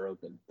dudes are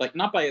open,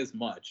 not by as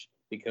much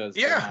because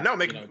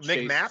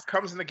McNabb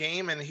comes in the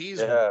game and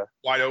he's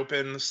wide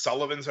open.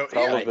 Sullivan's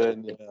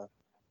open. Yeah.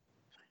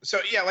 So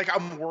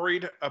I'm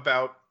worried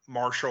about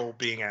Marshall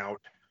being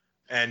out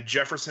and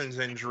Jefferson's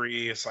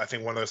injury is I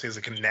think one of those things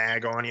that can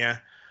nag on you.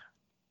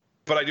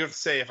 But I do have to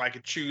say, if I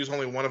could choose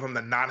only one of them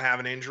to not have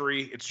an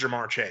injury, it's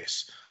Ja'Marr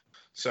Chase.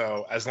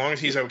 So as long as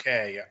he's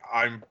okay,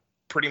 I'm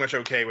pretty much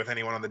okay with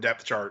anyone on the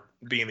depth chart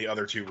being the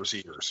other 2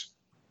 receivers.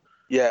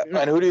 Yeah,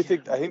 and who do you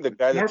think? I think the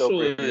guy that they'll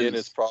bring in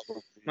is probably.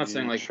 I'm not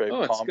saying it's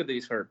good that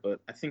he's hurt, but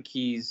I think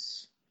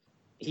he's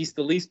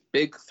the least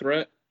big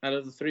threat out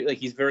of the 3.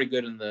 He's very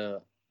good in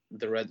the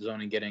red zone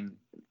and getting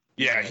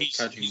he's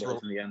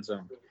balls in the end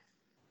zone,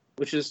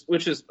 which is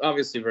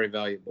obviously very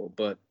valuable.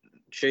 But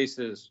Chase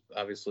is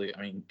obviously,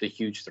 the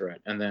huge threat,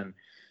 and then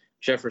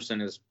Jefferson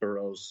is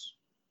Burrow's.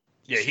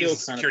 Yeah,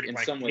 he's in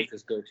some ways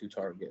his go-to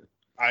target.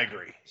 I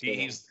agree.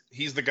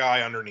 He's the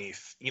guy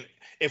underneath.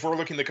 If we're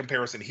looking at the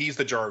comparison, he's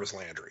the Jarvis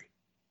Landry.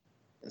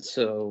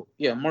 So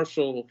yeah,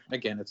 Marshall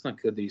again. It's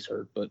not good that he's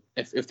hurt, but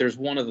if there's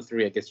one of the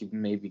 3, I guess you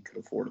maybe could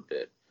afford a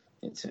bit.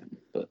 It's him,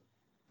 but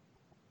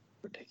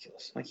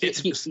ridiculous.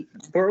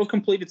 Burrow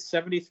completed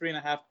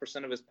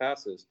 73.5% of his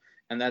passes,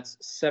 and that's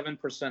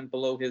 7%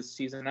 below his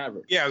season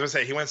average. Yeah, I was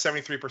gonna say he went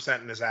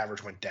 73%, and his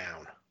average went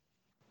down.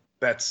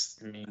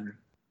 That's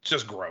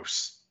just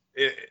gross.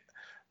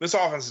 This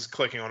offense is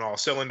clicking on all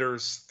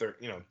cylinders.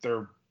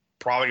 They're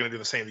probably going to do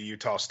the same to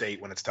Utah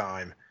State when it's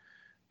time,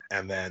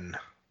 and then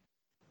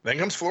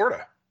comes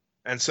Florida.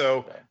 And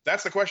so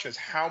that's the question: is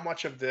how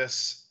much of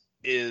this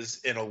is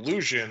an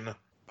illusion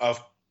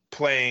of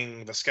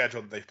playing the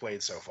schedule that they've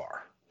played so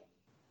far?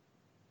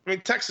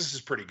 Texas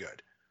is pretty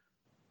good,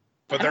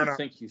 but they're not.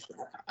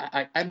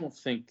 I don't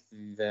think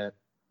that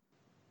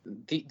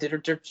they're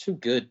too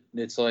good.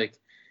 It's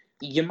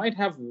you might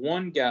have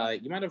one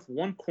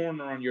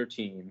corner on your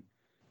team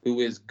who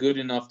is good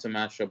enough to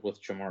match up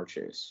with Ja'Marr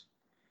Chase.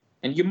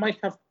 And you might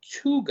have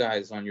 2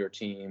 guys on your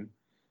team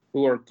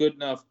who are good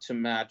enough to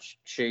match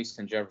Chase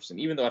and Jefferson,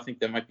 even though I think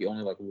there might be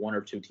only 1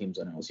 or 2 teams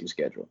on LSU's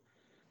schedule.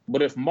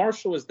 But if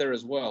Marshall is there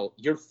as well,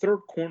 your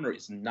third corner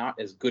is not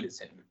as good as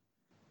him.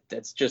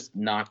 That's just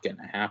not going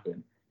to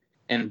happen.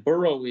 And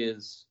Burrow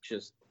is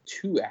just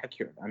too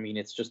accurate. I mean,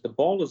 it's just the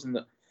ball is in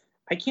the.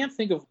 I can't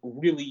think of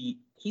really.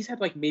 He's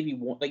had like maybe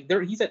one, like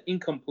there. He's had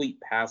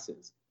incomplete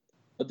passes,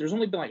 but there's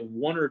only been like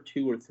 1 or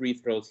 2 or 3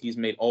 throws he's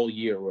made all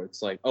year where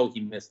it's like, oh, he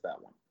missed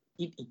that one.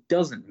 He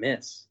doesn't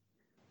miss.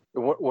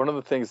 One of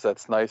the things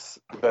that's nice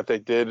that they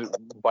did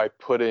by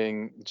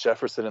putting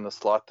Jefferson in the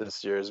slot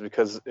this year is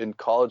because in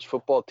college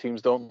football,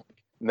 teams don't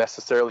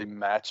necessarily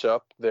match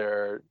up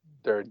their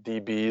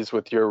DBs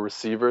with your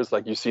receivers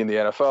like you see in the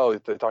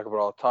NFL. They talk about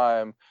it all the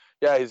time.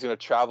 Yeah, he's going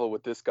to travel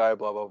with this guy,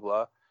 blah, blah,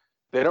 blah.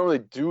 They don't really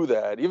do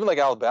that. Even like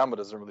Alabama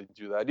doesn't really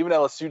do that. Even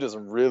LSU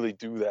doesn't really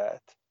do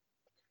that.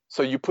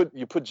 So you put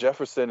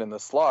Jefferson in the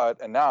slot,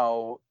 and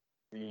now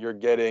you're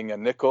getting a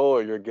nickel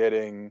or you're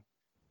getting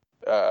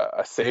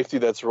a safety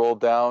that's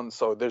rolled down.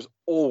 So there's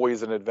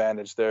always an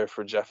advantage there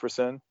for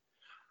Jefferson.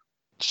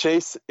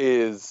 Chase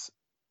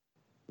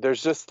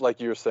there's just,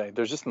 like you were saying,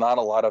 there's just not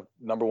a lot of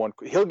number one.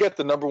 He'll get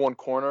the number one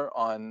corner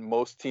on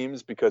most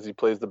teams because he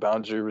plays the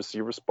boundary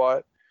receiver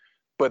spot.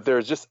 But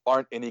there just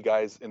aren't any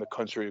guys in the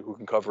country who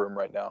can cover him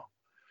right now.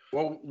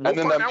 Well, we'll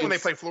find out when they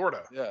play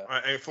Florida. Yeah.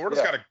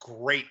 Florida's got a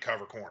great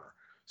cover corner.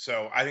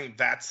 So I think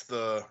that's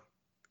going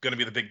to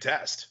be the big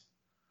test.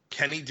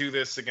 Can he do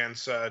this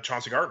against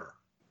Chauncey Gardner?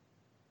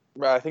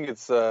 I think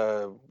it's.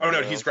 No,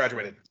 he's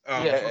graduated.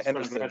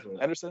 Henderson.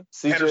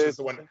 Henderson's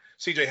the one.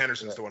 C.J.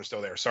 Henderson's the one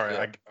still there. Sorry,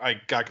 I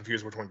got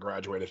confused which one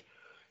graduated.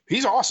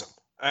 He's awesome.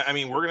 I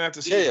mean, we're gonna have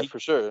to see. Yeah, for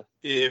sure.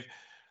 If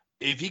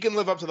he can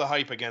live up to the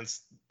hype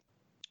against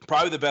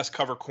probably the best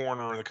cover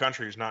corner in the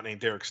country, who's not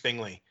named Derek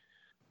Stingley,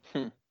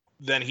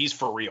 then he's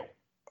for real.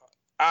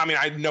 I mean,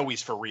 I know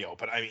he's for real,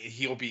 but I mean,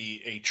 he'll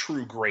be a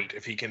true great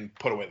if he can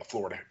put away the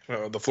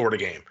Florida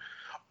game.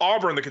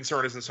 Auburn, the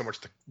concern isn't so much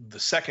the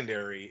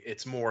secondary;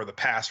 it's more the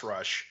pass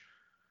rush.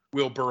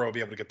 Will Burrow be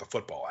able to get the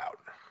football out?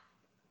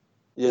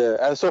 Yeah,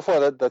 and so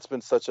far that's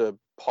been such a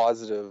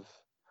positive.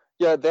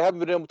 Yeah, they haven't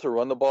been able to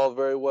run the ball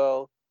very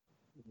well,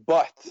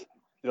 but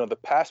the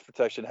pass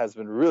protection has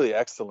been really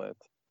excellent.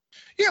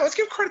 Yeah, let's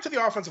give credit to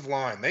the offensive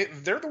line.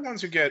 They're the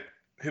ones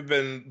who've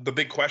been the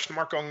big question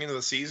mark going into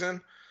the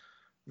season.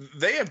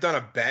 They have done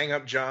a bang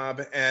up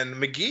job, and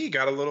McGee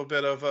got a little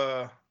bit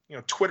of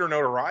Twitter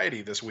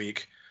notoriety this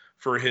week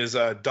for his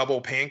double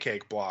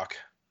pancake block.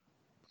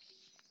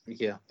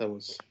 Yeah, that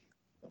was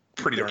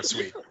pretty darn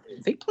sweet.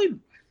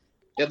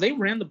 They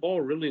ran the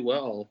ball really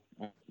well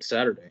on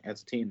Saturday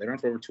as a team. They ran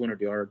for over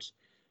 200 yards.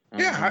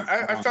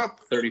 I felt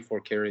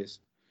 34 carries.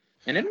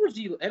 And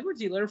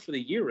Edwards-Helaire for the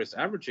year is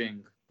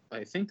averaging,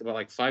 I think, about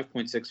like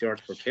 5.6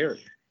 yards per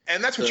carry.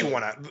 And that's what you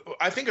want to.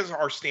 I think as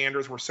our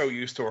standards, we're so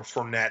used to a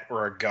Fournette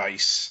or a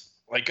Geis,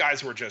 like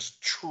guys who are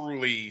just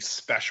truly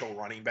special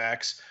running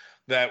backs,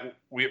 that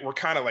we're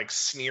kind of like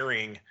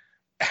sneering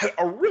at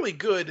a really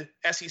good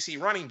SEC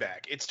running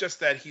back. It's just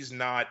that he's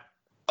not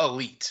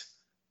elite.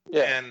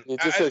 Yeah, and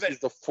it just says he's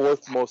the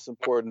 4th most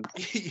important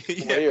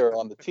player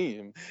on the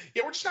team.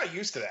 Yeah, we're just not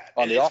used to that.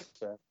 On the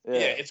offense. Yeah,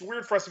 it's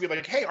weird for us to be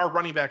like, hey, our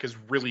running back is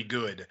really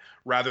good,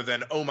 rather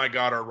than, oh my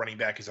God, our running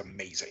back is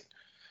amazing.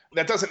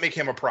 That doesn't make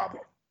him a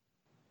problem.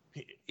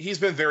 He's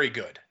been very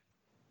good.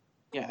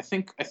 Yeah, I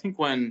think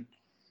when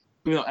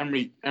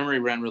Emory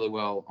ran really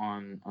well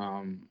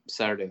on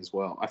Saturday as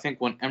well. I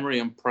think when Emory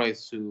and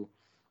Price, who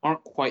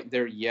aren't quite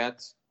there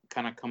yet,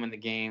 kind of come in the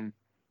game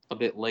a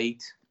bit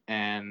late,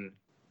 and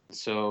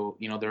so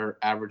their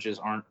averages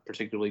aren't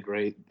particularly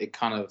great. It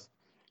kind of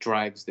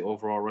drags the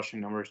overall rushing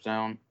numbers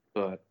down.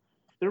 But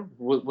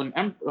when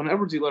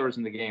Edwards-Helaire is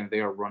in the game, they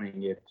are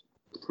running it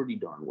pretty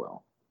darn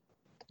well.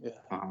 Yeah,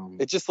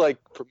 it's just like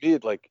for me,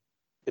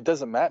 it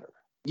doesn't matter.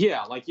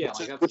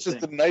 Which is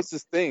the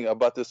nicest thing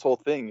about this whole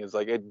thing is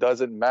it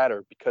doesn't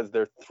matter because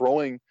they're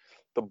throwing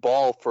the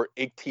ball for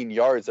 18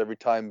 yards every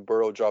time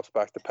Burrow drops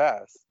back to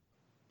pass.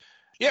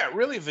 Yeah,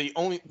 really,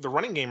 the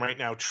running game right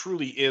now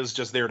truly is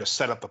just there to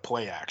set up the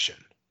play action.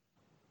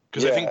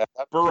 Because I think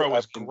Burrow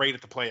is great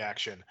at the play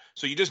action,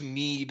 so you just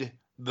need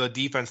the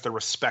defense to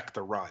respect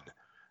the run.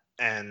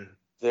 And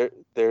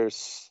they're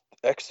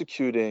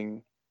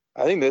executing.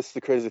 I think that's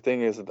the crazy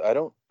thing is that I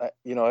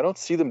don't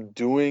see them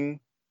doing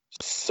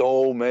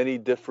so many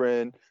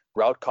different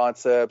route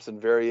concepts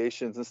and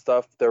variations and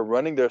stuff. They're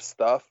running their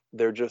stuff.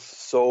 They're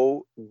just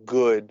so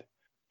good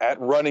at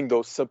running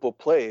those simple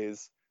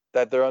plays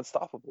that they're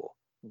unstoppable.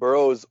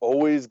 Burrow is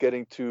always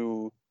getting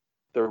to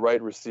the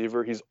right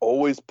receiver. He's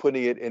always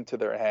putting it into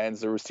their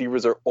hands. The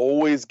receivers are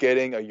always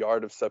getting a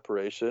yard of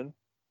separation.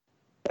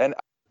 And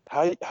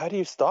how do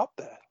you stop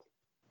that?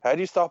 How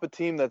do you stop a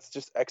team that's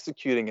just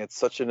executing at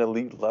such an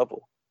elite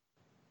level?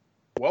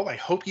 Well, I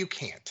hope you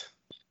can't.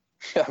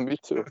 Yeah, me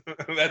too.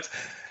 That's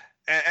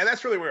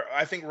really where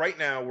I think right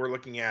now we're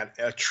looking at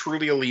a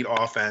truly elite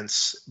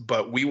offense,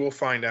 but we will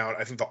find out.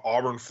 I think the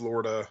Auburn,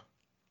 Florida,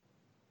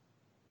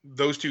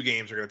 those 2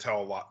 games are going to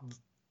tell a lot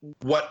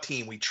what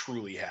team we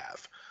truly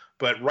have.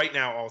 But right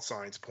now, all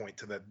signs point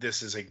to that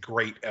this is a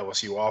great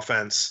LSU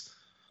offense.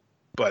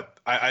 But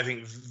I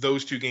think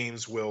those 2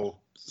 games will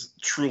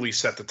truly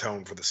set the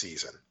tone for the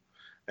season.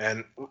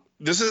 And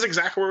this is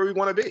exactly where we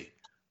want to be.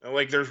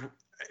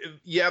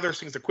 yeah, there's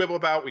things to quibble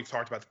about. We've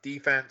talked about the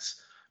defense,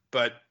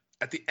 but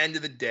at the end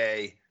of the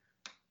day,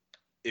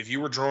 if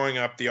you were drawing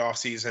up the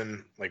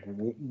offseason, like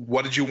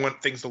what did you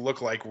want things to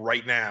look like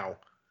right now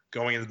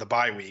going into the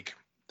bye week?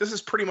 This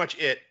is pretty much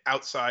it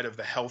outside of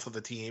the health of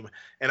the team.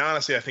 And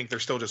honestly, I think they're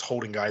still just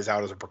holding guys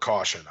out as a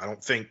precaution. I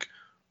don't think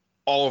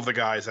all of the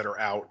guys that are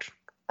out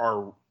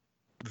are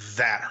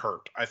that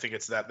hurt. I think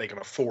it's that they can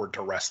afford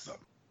to rest them.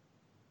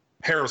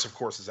 Harris, of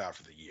course, is out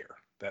for the year.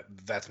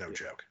 That's no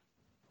joke.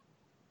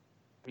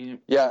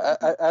 Yeah,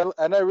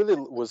 I really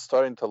was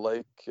starting to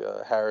like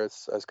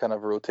Harris as kind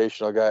of a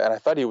rotational guy, and I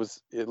thought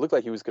it looked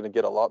like he was going to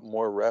get a lot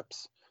more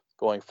reps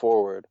going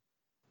forward.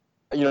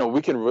 You know,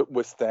 we can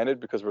withstand it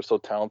because we're so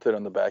talented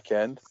on the back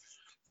end,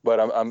 but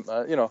I'm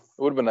you know,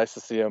 it would have been nice to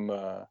see him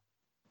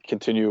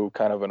continue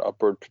kind of an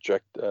upward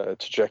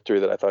trajectory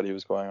that I thought he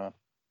was going on.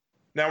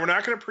 Now, we're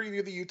not going to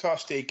preview the Utah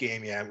State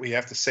game yet. We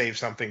have to save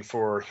something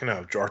for, you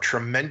know, our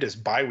tremendous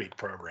bye week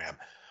program.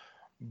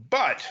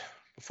 But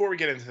before we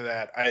get into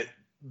that,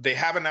 they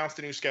have announced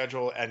a new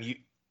schedule, and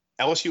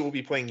LSU will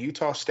be playing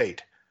Utah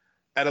State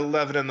at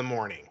 11 in the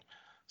morning.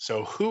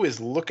 So who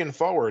is looking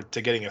forward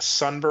to getting a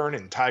sunburn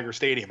in Tiger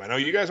Stadium? I know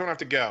you guys don't have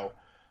to go,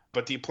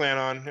 but do you plan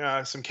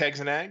on some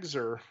kegs and eggs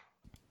or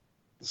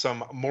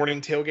some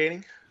morning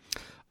tailgating?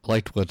 I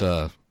liked what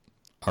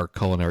our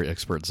culinary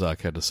expert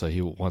Zach had to say.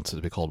 He wants it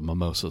to be called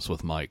Mimosas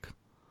with Mike.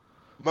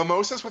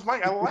 Mimosas with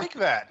Mike? I like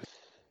that.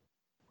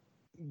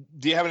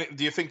 Do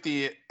you think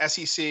the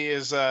SEC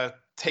is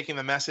taking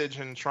the message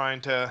and trying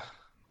to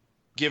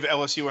give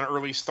LSU an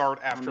early start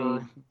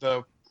after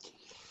the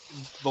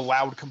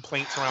loud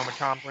complaints around the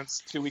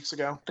conference 2 weeks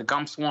ago? The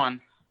Gumps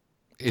won.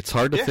 It's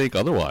hard to think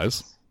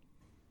otherwise.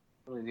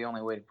 Really the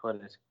only way to put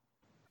it.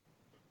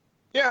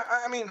 Yeah,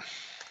 I mean,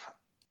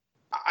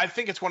 I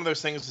think it's one of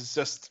those things. It's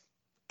just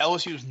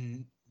LSU's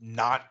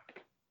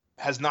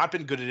has not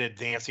been good at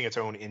advancing its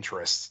own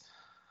interests,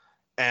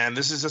 and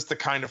this is just the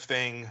kind of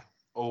thing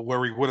where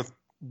we would have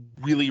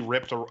really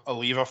ripped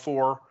Oliva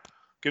for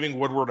giving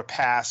Woodward a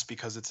pass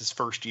because it's his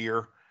first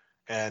year,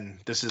 and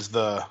this is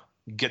the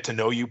get to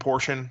know you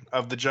portion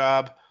of the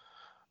job.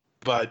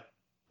 But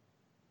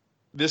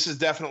this is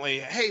definitely,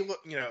 hey, look,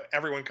 you know,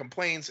 everyone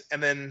complains,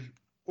 and then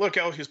look,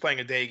 LSU's playing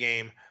a day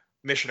game,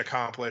 mission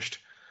accomplished.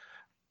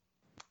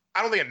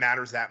 I don't think it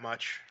matters that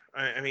much.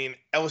 I mean,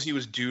 LSU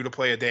is due to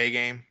play a day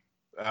game.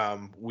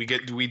 We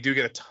do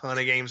get a ton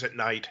of games at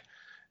night,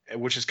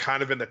 which has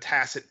kind of been the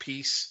tacit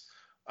piece.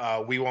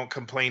 We won't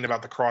complain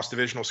about the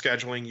cross-divisional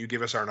scheduling. You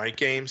give us our night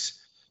games.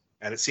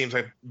 And it seems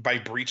like by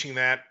breaching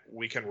that,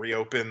 we can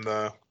reopen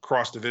the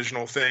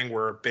cross-divisional thing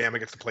where Bama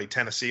gets to play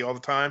Tennessee all the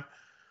time.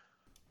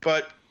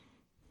 But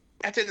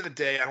at the end of the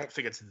day, I don't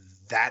think it's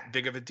that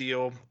big of a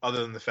deal,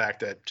 other than the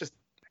fact that just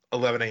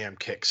 11 a.m.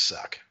 kicks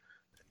suck.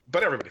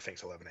 But everybody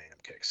thinks 11 a.m.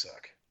 kicks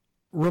suck.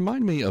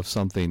 Remind me of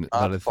something that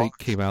I think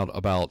came out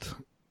about,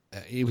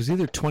 it was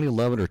either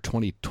 2011 or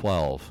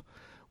 2012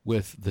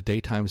 with the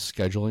daytime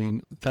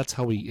scheduling. That's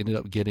how we ended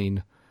up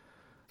getting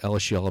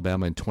LSU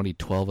Alabama in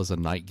 2012 as a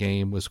night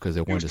game, was because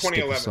they wanted to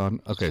stick the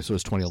sun. Okay, so it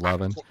was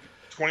 2011.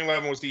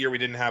 2011 was the year we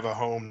didn't have a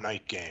home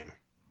night game.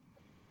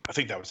 I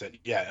think that was it.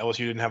 Yeah,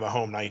 LSU didn't have a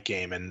home night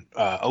game, and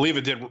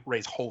Oliva did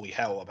raise holy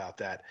hell about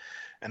that,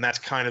 and that's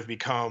kind of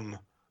become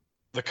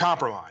the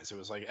compromise. It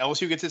was like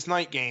LSU gets its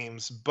night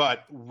games,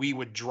 but we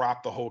would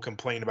drop the whole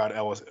complaint about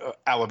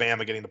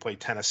Alabama getting to play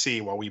Tennessee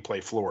while we play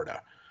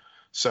Florida.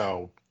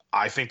 So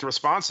I think the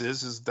response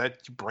is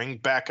that you bring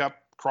back up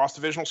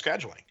cross-divisional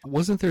scheduling.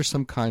 Wasn't there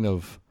some kind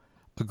of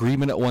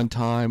agreement at one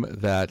time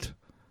that,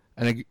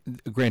 and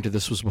granted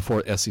this was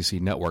before SEC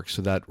Network,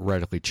 so that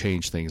radically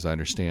changed things, I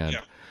understand.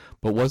 Yeah.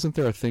 But wasn't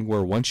there a thing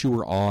where once you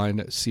were on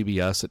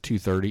CBS at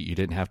 2:30, you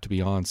didn't have to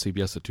be on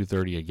CBS at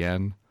 2:30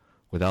 again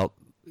without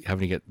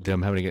having to get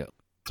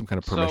some kind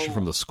of permission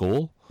from the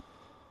school?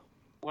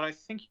 What I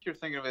think you're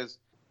thinking of is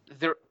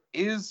there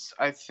is,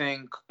 I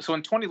think, so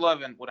in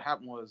 2011, what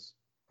happened was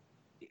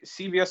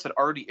CBS had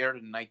already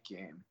aired a night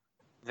game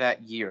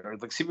that year.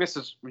 Like CBS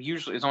is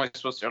only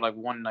supposed to air like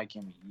one night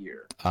game a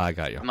year. I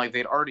got you. And like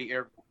they already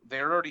aired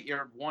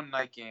one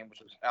night game, which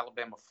was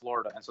Alabama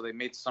Florida, and so they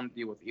made some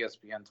deal with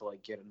ESPN to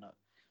like get enough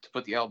to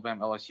put the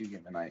Alabama LSU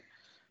game at night.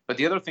 But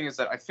the other thing is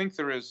that I think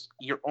CBS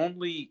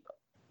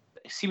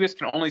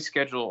can only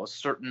schedule a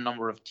certain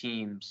number of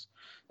teams,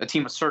 a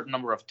team a certain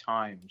number of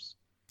times.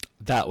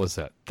 That was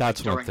it.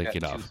 That's what I'm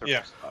thinking of.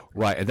 Yeah.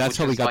 Right, and that's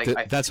how we got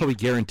that's how we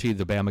guaranteed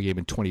the Bama game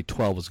in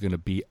 2012 was going to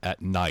be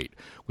at night,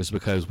 was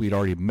because we'd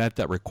already met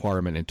that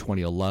requirement in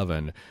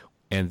 2011,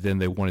 and then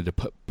they wanted to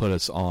put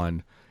us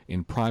on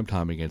in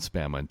primetime against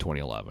Bama in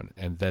 2011,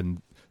 and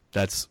then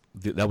that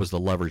was the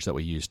leverage that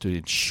we used to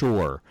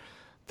ensure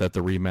that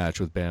the rematch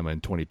with Bama in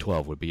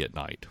 2012 would be at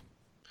night.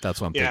 That's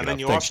what I'm thinking. And then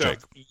of.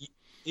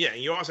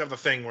 You also have the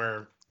thing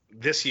where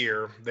this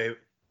year the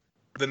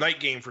night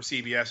game for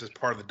CBS is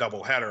part of the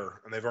doubleheader,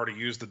 and they've already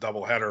used the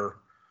doubleheader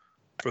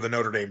for the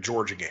Notre Dame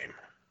Georgia game.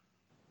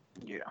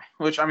 Yeah,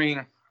 which I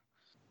mean,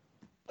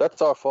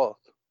 that's our fault.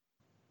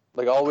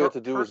 Like all we have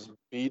to do is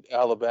beat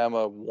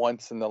Alabama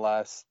once in the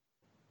last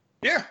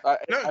Yeah.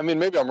 I mean,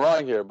 maybe I'm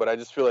wrong here, but I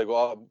just feel like,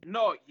 well,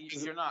 no,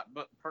 you're not.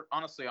 But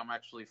honestly, I'm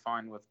actually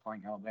fine with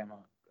playing Alabama.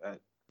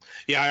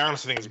 Yeah, I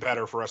honestly think it's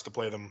better for us to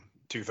play them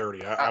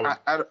 2:30.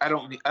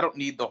 I don't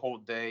need the whole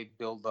day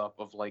build up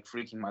of like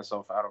freaking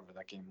myself out over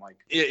that game. Like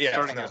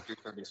starting at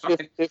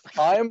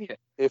 3:30.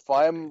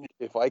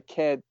 If I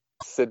can't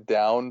sit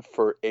down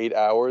for 8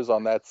 hours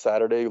on that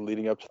Saturday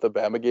leading up to the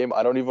Bama game,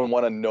 I don't even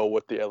want to know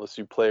what the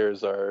LSU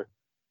players are.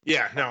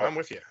 Yeah, no, I'm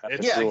with you.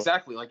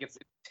 Exactly. Like it's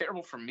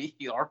terrible for me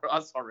or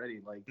us already.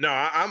 Like no,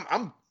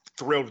 I'm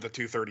thrilled with the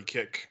 2:30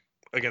 kick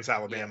against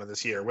Alabama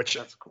this year, which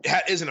cool.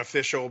 Isn't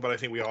official, but I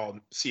think we all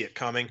see it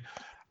coming.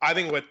 I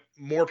think what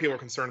more people are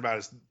concerned about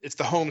is it's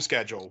the home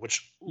schedule,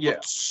 which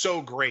looked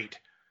so great.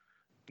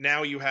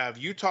 Now you have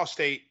Utah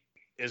State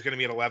is going to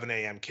be an 11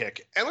 a.m.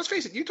 kick. And let's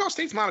face it, Utah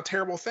State's not a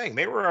terrible thing.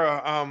 They were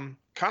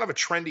kind of a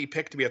trendy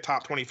pick to be a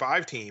top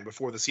 25 team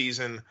before the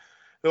season.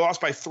 They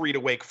lost by 3 to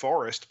Wake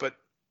Forest, but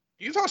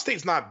Utah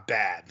State's not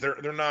bad.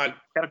 They're not.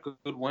 Got a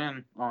good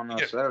win on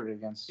Saturday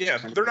against. Yeah,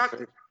 they're not.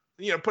 Put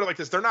it like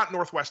this: they're not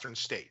Northwestern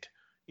State.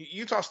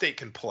 Utah State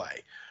can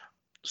play.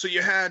 So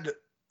you're going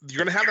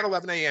to have that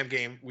 11 a.m.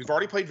 game. We've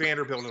already played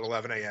Vanderbilt at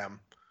 11 a.m.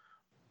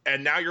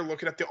 And now you're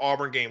looking at the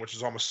Auburn game, which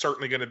is almost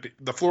certainly going to be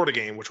the Florida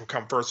game, which will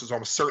come first, is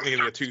almost certainly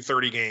going to be a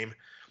 2:30 game.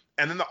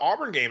 And then the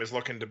Auburn game is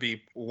looking to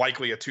be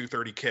likely a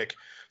 2:30 kick.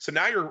 So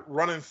now you're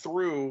running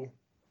through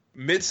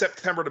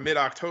mid-September to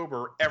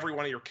mid-October, every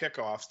one of your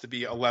kickoffs to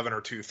be 11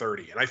 or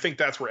 2:30. And I think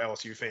that's where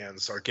LSU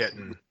fans are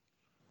getting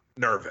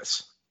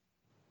nervous.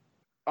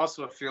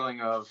 Also a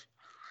feeling of,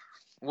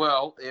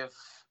 well, if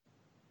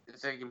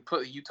they can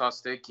put the Utah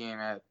State game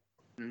at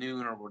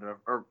noon or whatever,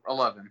 or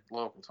 11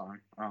 local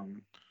time,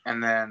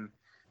 and then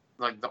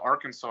like the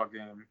Arkansas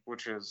game,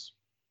 which is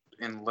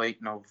in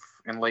late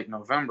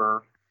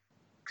November,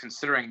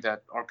 considering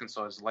that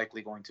Arkansas is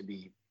likely going to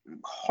be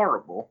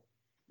horrible,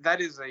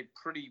 that's a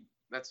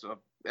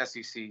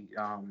SEC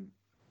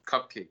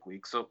cupcake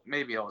week. So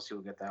maybe LSU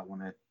will get that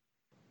one at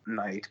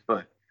night,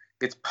 but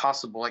it's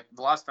possible. Like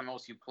the last time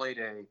LSU played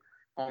a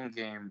home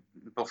game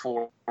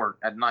before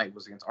at night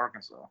was against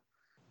Arkansas.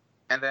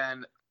 And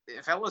then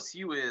if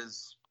LSU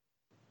is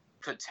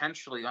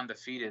potentially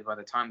undefeated by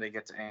the time they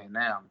get to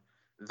A&M,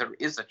 there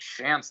is a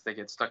chance they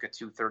get stuck at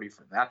 2:30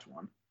 for that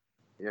one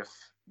if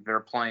they're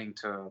playing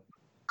to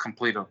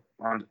complete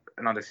an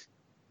undefeated.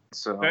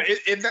 So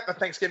is that the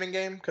Thanksgiving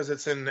game because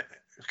it's in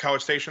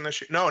College Station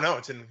this year? No,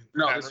 it's in.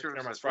 This year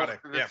it's Friday.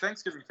 The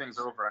Thanksgiving thing's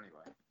over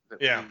anyway.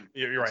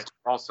 You're right.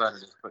 All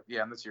Saturdays, but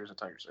and this year's a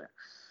Tigers Day.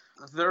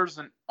 There's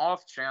an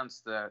off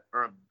chance that,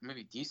 or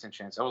maybe decent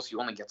chance, LSU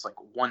only gets like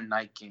one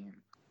night game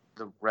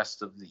the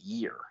rest of the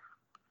year,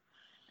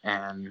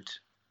 and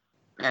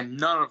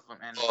none of them,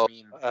 and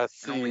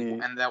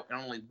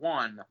only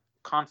one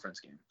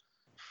conference game.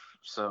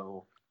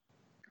 So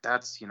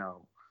that's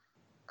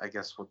I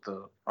guess what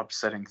the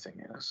upsetting thing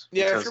is.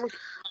 Yeah. Because,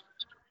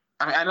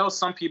 I know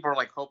some people are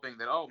like hoping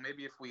that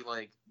maybe if we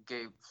like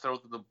throw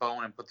the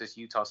bone and put this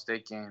Utah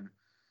State game,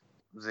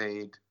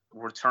 they'd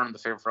return the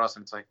favor for us,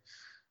 and it's like,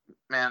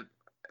 man,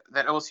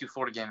 that LSU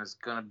Florida game is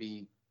gonna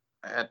be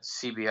at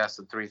CBS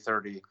at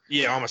 3:30.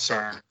 Yeah, almost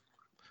certain.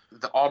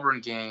 The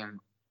Auburn game,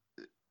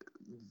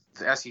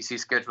 the SEC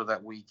schedule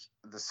that week,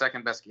 the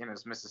second best game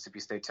is Mississippi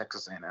State,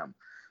 Texas A&M.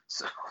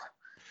 So,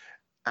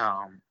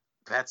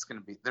 that's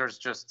gonna be.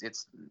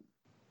 It's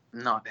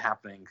not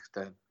happening.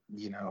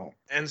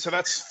 And so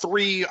that's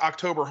 3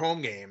 October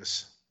home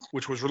games,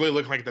 which was really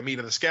looking like the meat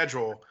of the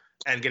schedule,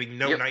 and getting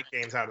no night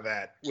games out of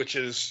that, which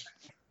is.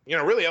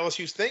 Really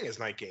LSU's thing is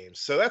night games.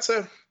 So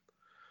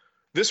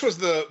this was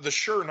the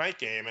sure night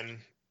game, and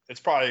it's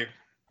probably,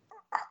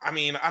 I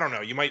don't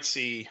know. You might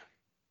see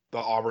the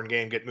Auburn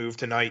game get moved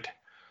tonight,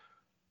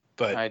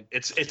 but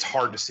it's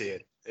hard to see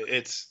it.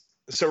 It's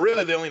so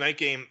really the only night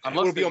game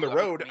will be on the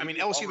road.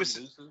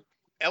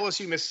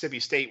 LSU Mississippi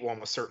State will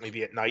almost certainly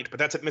be at night, but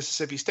that's at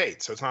Mississippi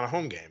State, so it's not a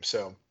home game.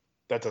 So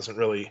that doesn't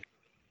really.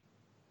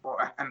 Well,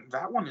 and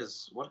that one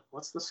is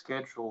what's the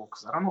schedule?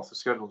 Because I don't know if the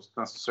schedule is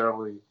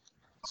necessarily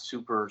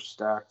super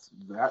stacked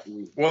that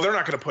week. Well, they're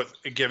not going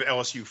to give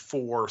LSU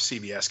 4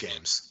 CBS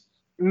games.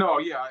 No,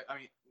 yeah,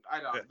 I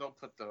don't. They'll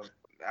put the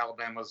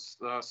Alabama's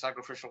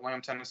sacrificial lamb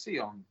Tennessee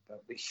on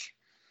that week,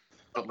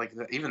 but like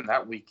even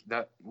that week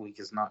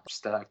is not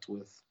stacked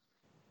with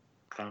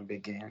kind of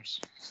big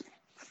games.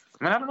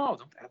 I don't know.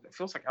 It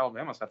feels like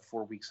Alabama's had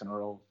 4 weeks in a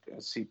row at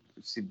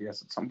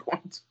CBS at some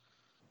point.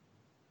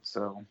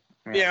 So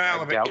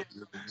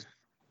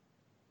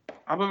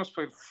Alabama's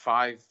played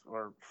 5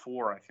 or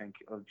 4, I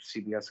think, of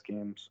CBS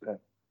games at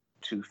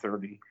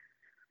 2:30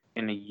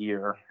 in a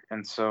year.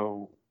 And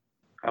so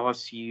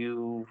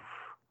LSU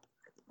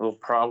will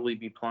probably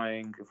be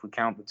playing, if we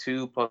count the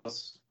 2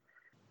 plus.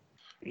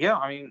 Yeah,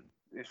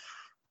 if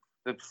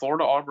the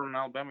Florida, Auburn, and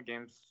Alabama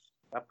games,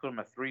 that put them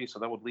at 3, so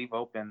that would leave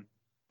open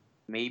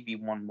maybe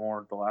one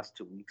more the last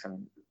 2 weeks.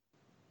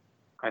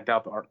 I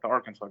doubt the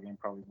Arkansas game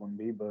probably wouldn't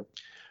be, but.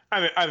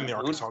 I think the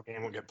Arkansas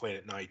game will get played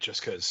at night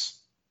just because.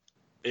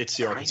 It's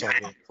the Arkansas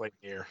game played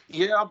here.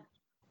 Yeah,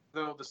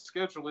 though the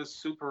schedule is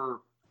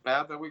super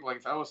bad that week. Like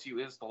if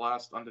LSU is the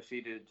last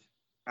undefeated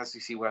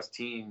SEC West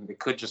team, it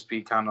could just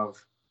be kind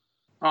of,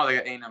 oh, they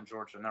got A&M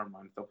Georgia. Never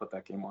mind, they'll put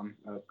that game on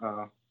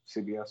at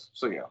CBS.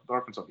 So yeah, the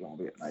Arkansas game will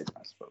be at night,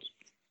 I suppose.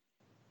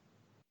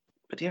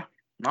 But yeah,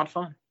 not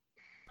fun.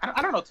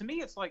 I don't know. To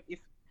me, it's like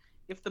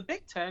if the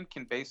Big Ten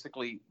can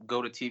basically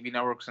go to TV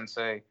networks and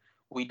say,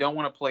 we don't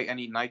want to play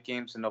any night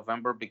games in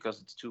November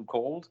because it's too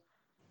cold,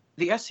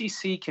 the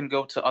SEC can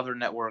go to other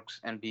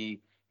networks and be,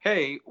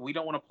 hey, we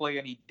don't want to play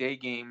any day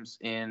games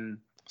in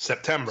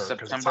September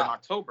and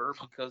October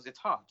because it's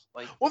hot.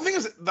 Like, well, the thing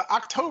is, the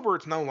October,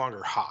 it's no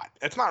longer hot.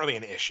 It's not really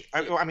an issue.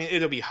 I mean,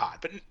 it'll be hot,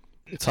 but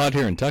it's hot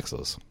here in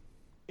Texas.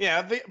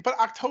 Yeah, but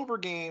October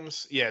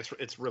games, yeah,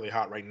 it's really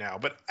hot right now.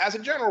 But as a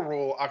general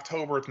rule,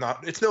 October,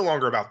 it's no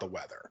longer about the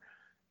weather.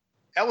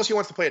 LSU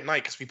wants to play at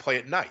night because we play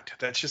at night.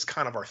 That's just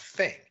kind of our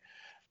thing.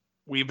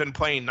 We've been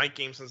playing night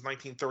games since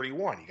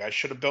 1931. You guys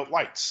should have built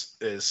lights.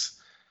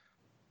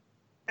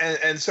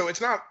 And so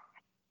it's not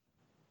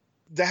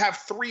to have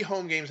 3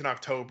 home games in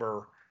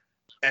October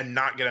and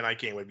not get a night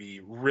game would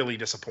be really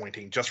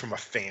disappointing just from a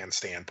fan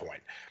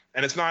standpoint.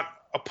 And it's not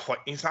a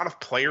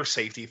player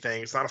safety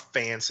thing. It's not a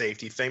fan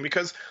safety thing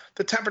because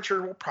the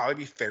temperature will probably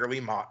be fairly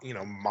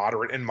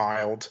moderate and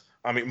mild.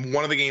 I mean,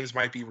 one of the games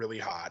might be really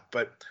hot,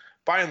 but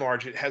by and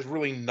large, it has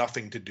really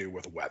nothing to do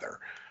with weather.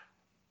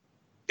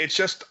 It's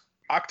just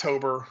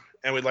October,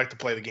 and we'd like to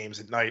play the games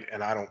at night,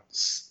 and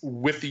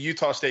with the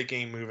Utah State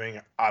game moving,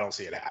 I don't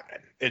see it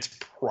happening. It's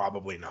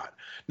probably not.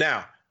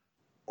 Now,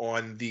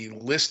 on the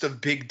list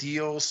of big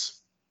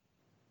deals,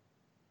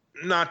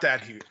 not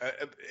that huge.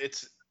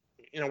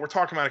 We're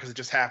talking about it because it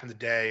just happened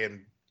today,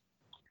 and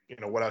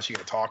what else are you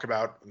going to talk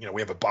about?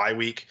 We have a bye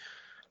week,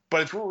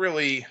 but it's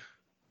really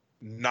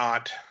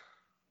not.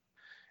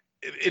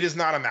 It is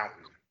not a mountain.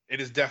 It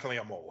is definitely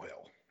a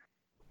molehill.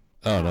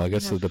 Oh no, I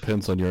guess it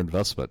depends on your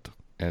investment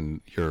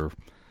and your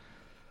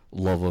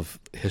love of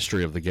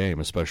history of the game,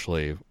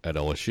 especially at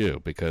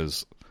LSU,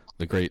 because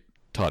the great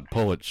Todd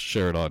Polich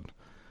shared on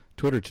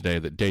Twitter today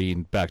that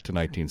dating back to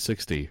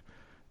 1960,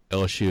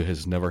 LSU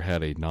has never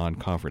had a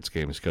non-conference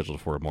game scheduled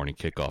for a morning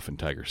kickoff in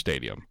Tiger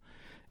Stadium.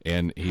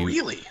 And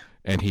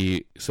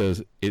he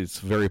says it's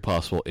very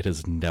possible it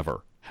has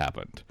never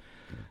happened.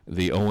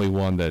 The only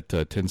one that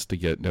tends to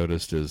get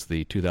noticed is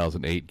the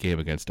 2008 game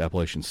against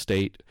Appalachian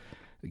State.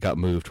 It got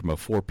moved from a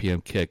 4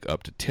 p.m. kick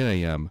up to 10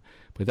 a.m.,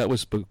 but that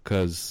was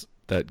because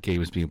that game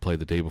was being played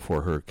the day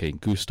before Hurricane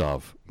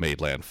Gustav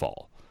made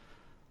landfall.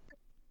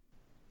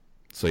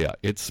 So yeah,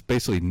 it's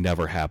basically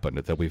never happened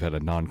that we've had a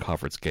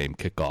non-conference game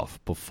kickoff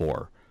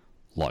before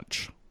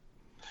lunch.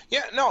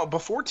 Yeah, no,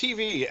 before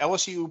TV,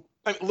 LSU...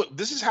 I mean, look,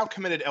 this is how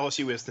committed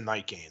LSU is to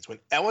night games. When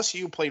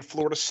LSU played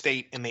Florida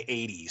State in the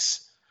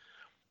 80s,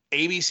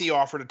 ABC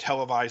offered to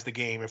televise the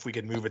game if we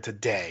could move it to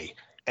day,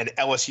 and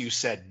LSU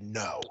said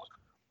no.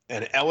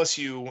 And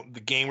LSU, the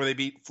game where they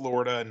beat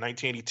Florida in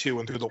 1982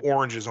 and threw the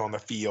oranges on the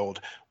field,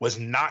 was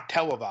not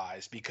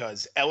televised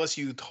because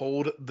LSU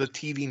told the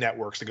TV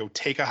networks to go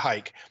take a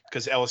hike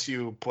because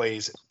LSU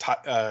plays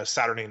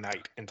Saturday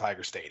night in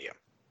Tiger Stadium.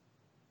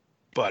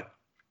 But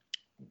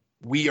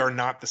we are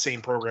not the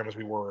same program as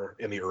we were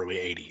in the early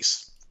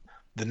 80s.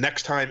 The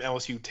next time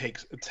LSU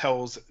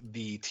tells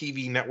the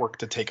TV network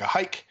to take a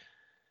hike,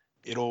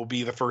 it'll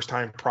be the first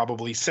time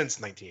probably since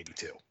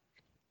 1982.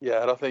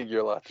 Yeah, I don't think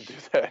you're allowed to do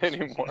that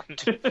anymore.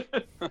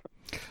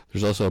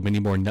 There's also many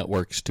more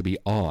networks to be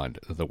on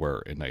than there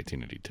were in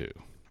 1982.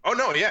 Oh,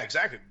 no, yeah,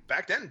 exactly.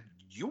 Back then,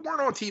 you weren't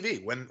on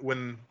TV.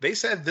 When they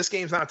said this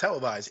game's not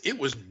televised, it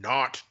was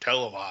not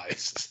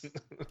televised.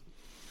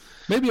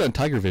 Maybe on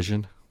Tiger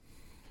Vision.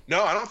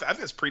 No, I think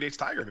this predates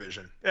Tiger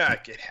Vision. Yeah,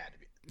 it had to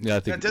be. Yeah, I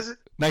think does it?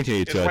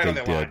 1982, right I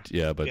think did. Line.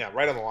 Yeah, but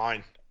right on the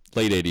line.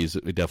 Late 80s,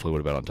 it definitely would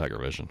have been on Tiger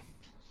Vision.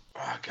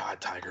 Oh, God,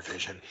 Tiger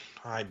Vision.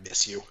 I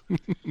miss you.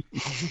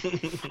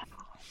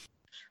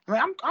 I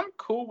mean, I'm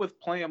cool with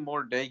playing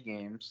more day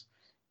games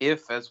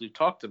if, as we've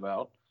talked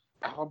about,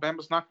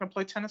 Alabama's not going to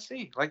play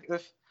Tennessee.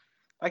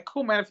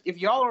 Cool, man. If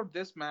y'all are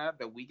this mad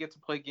that we get to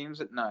play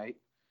games at night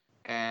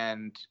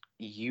and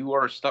you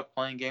are stuck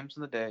playing games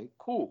in the day,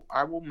 cool.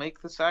 I will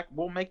make the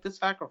we'll make the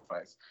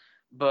sacrifice.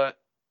 But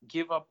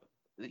give up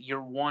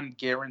your one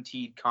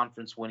guaranteed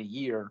conference win a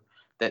year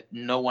that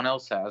no one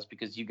else has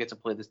because you get to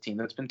play this team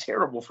that's been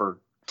terrible for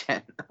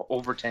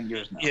over 10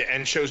 years now. Yeah,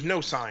 and shows no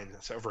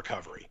signs of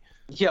recovery.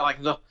 Yeah,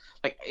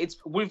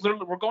 we're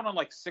going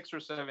on 6 or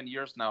 7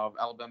 years now of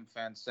Alabama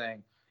fans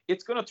saying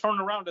it's going to turn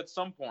around at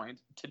some point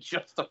to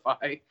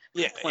justify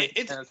playing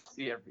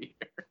Tennessee every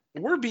year.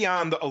 We're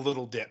beyond a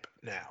little dip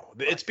now.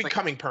 It's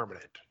becoming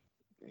permanent.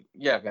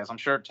 Yeah, guys, I'm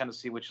sure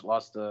Tennessee, which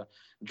lost to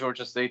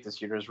Georgia State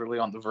this year, is really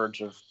on the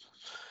verge of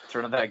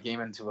turning that game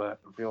into a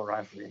real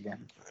rivalry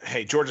again.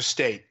 Hey, Georgia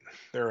State,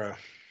 they're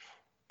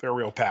a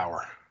real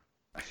power.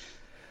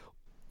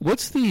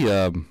 What's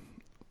the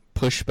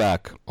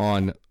pushback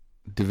on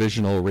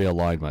divisional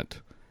realignment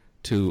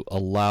to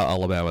allow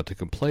Alabama to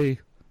play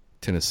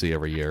Tennessee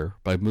every year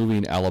by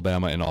moving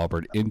Alabama and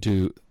Auburn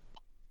into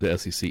the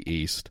SEC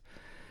East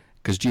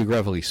because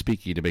geographically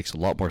speaking, it makes a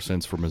lot more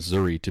sense for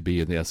Missouri to be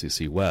in the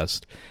SEC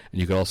West. And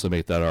you could also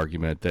make that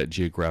argument that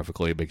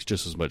geographically it makes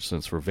just as much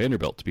sense for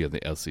Vanderbilt to be in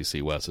the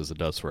SEC West as it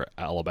does for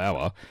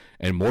Alabama,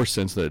 and more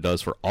sense than it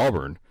does for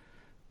Auburn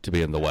to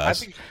be in the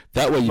West.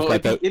 That way you've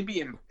got that.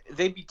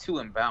 They'd be too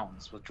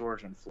imbalanced with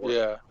Georgia and Florida.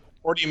 Yeah.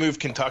 Or do you move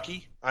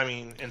Kentucky? I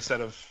mean,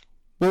 instead of...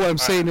 Well, what I'm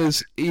saying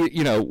is,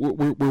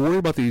 we're worried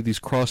about these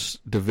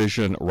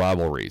cross-division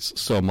rivalries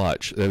so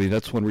much. I mean,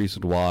 that's one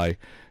reason why,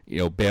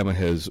 Bama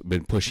has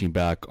been pushing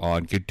back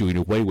on doing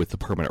away with the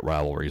permanent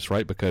rivalries,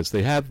 right? Because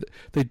they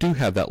do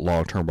have that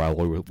long-term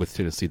rivalry with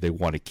Tennessee they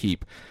want to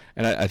keep.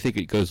 And I think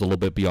it goes a little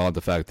bit beyond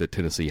the fact that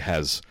Tennessee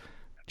has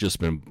just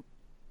been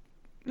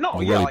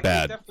really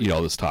bad,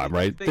 this time,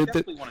 right? They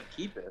definitely want to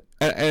keep it.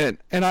 And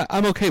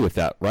I'm okay with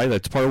that, right?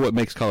 That's part of what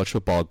makes college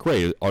football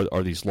great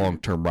are these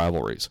long-term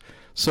rivalries.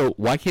 So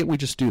why can't we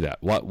just do that?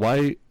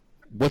 Why?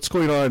 What's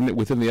going on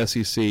within the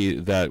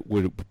SEC that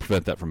would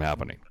prevent that from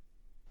happening?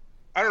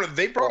 I don't know.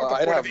 They brought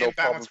up the point of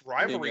imbalanced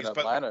rivalries, but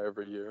Atlanta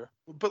every year.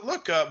 But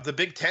look, the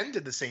Big Ten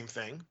did the same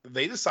thing.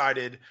 They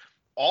decided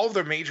all of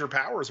their major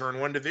powers are in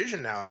one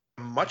division now,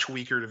 a much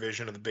weaker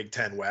division of the Big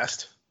Ten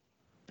West.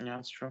 Yeah,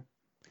 that's true.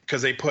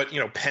 Because they put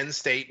Penn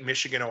State,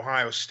 Michigan,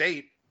 Ohio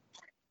State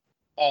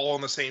all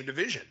in the same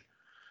division,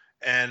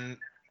 and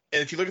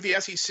if you look at the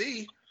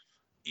SEC.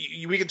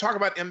 We can talk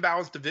about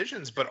imbalanced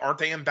divisions, but aren't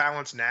they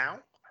imbalanced now?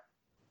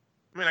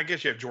 I mean, I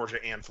guess you have Georgia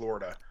and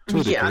Florida.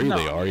 To a degree,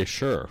 they are. Yeah,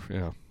 sure.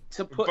 Yeah.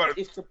 To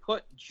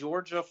put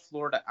Georgia,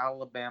 Florida,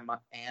 Alabama,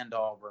 and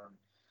Auburn,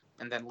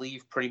 and then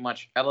leave pretty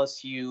much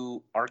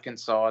LSU,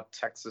 Arkansas,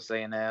 Texas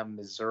A&M,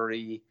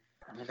 Missouri.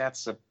 I mean,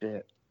 that's a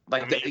bit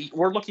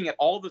we're looking at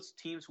all the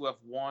teams who have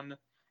won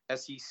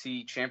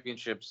SEC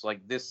championships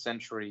like this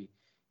century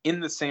in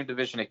the same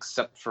division,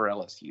 except for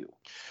LSU.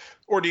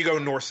 Or do you go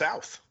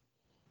north-south?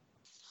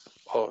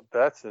 Oh,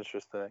 that's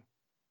interesting.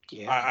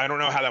 Yeah, I don't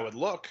know how that would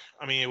look.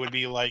 I mean, it would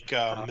be like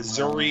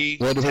Missouri,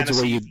 well, it depends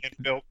Tennessee,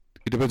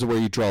 it depends on where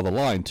you draw the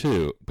line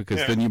too,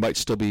 because then you might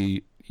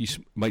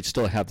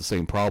still have the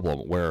same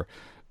problem where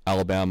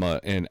Alabama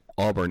and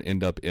Auburn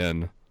end up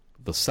in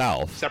the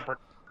South. Separate.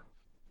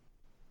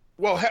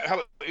 Well,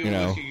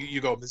 you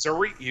go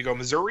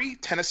Missouri,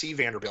 Tennessee,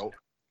 Vanderbilt,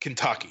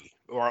 Kentucky,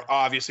 or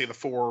obviously the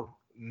four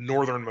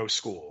northernmost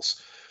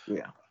schools.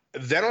 Yeah.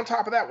 Then on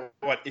top of that,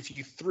 what if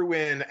you threw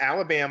in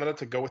Alabama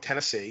to go with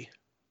Tennessee?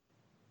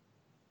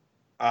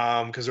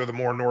 Because they're the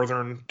more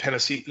northern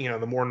Tennessee,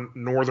 the more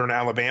northern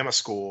Alabama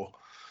school.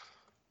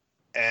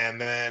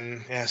 And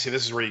then, this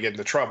is where you get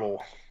into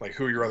trouble. Like,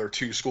 who are your other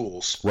two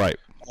schools? Right.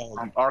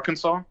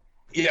 Arkansas?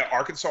 Yeah,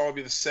 Arkansas would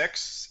be the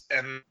sixth.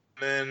 And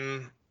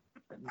then,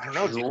 I don't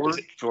know.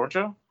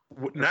 Georgia?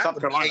 South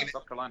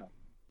Carolina.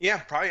 Yeah,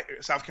 probably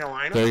South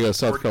Carolina. There you go,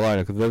 South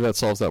Carolina, because then that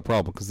solves that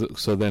problem.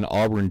 So then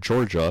Auburn,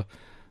 Georgia,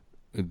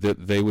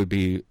 they would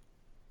be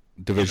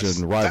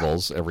division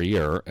rivals every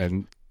year,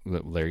 and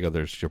there you go.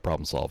 There's your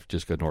problem solved.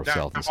 Just go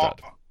north-south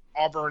instead.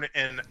 Auburn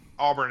and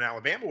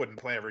Alabama wouldn't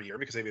play every year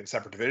because they've been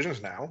separate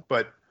divisions now.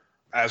 But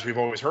as we've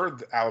always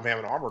heard,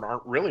 Alabama and Auburn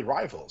aren't really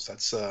rivals.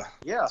 That's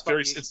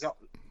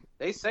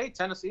they say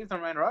Tennessee is their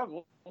main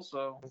rival,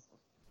 so.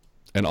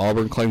 And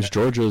Auburn claims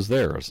Georgia is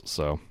theirs,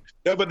 so.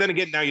 No, but then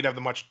again, now you'd have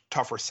the much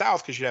tougher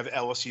South because you'd have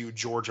LSU,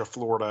 Georgia,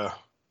 Florida.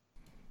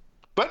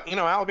 But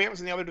Alabama's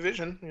in the other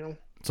division.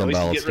 At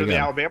least you get rid of the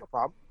Alabama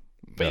problem.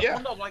 But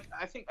Well, no,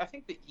 I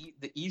think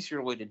the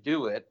easier way to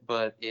do it,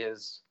 but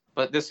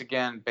this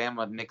again,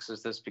 Bama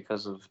nixes this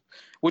because of,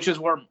 which is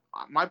where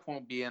my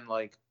point would be in,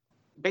 like,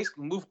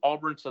 basically move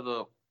Auburn to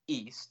the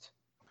east,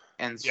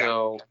 and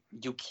so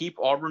you keep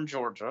Auburn,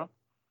 Georgia.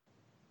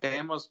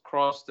 Bama's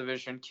cross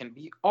division can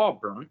be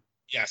Auburn.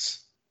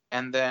 Yes.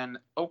 And then,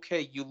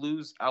 you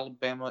lose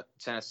Alabama,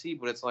 Tennessee,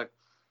 but it's like,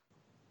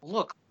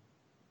 look.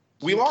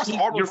 We lost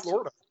Auburn,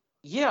 Florida.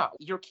 Yeah,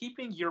 you're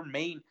keeping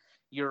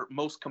your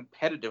most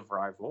competitive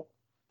rival,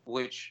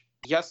 which,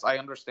 yes, I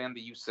understand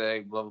that you say,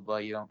 blah, blah, blah,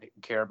 you don't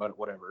care about it,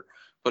 whatever.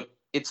 But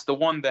it's the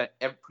one that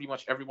pretty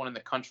much everyone in the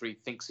country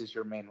thinks is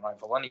your main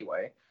rival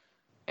anyway.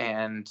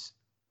 And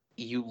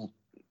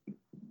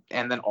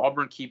then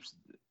Auburn keeps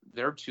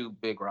their two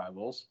big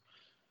rivals.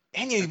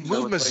 And you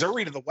move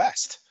Missouri to the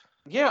west.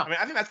 Yeah. I mean,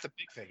 I think that's the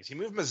big thing. Is you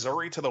move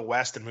Missouri to the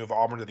west and move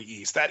Auburn to the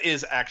east. That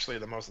is actually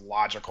the most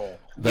logical.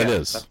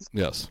 Yes.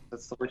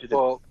 That's the way to do it.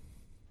 Well,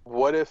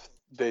 what if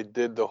they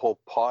did the whole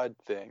pod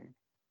thing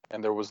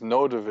and there was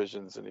no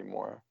divisions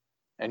anymore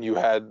and you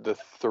had the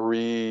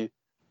three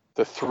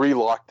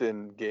locked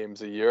in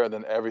games a year and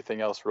then everything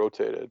else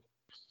rotated?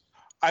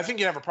 I think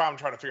you'd have a problem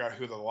trying to figure out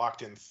who the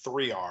locked-in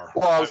three are.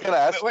 Well, I was going to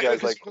ask you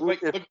guys,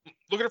 look at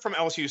it from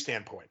LSU's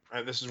standpoint.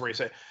 Right? This is where you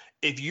say,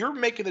 if you're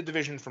making the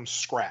division from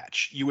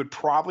scratch, you would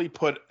probably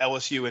put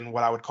LSU in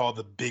what I would call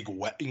the Big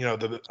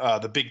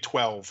the Big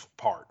 12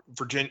 part,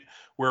 Virginia,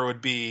 where it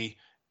would be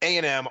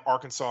A&M,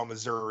 Arkansas,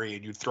 Missouri,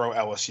 and you'd throw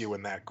LSU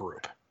in that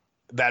group.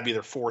 That'd be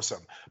their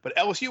foursome. But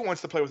LSU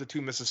wants to play with the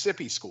two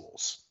Mississippi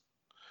schools.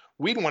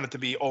 We'd want it to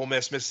be Ole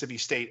Miss, Mississippi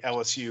State,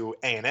 LSU,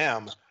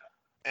 A&M.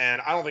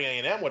 And I don't think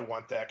A&M would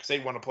want that because they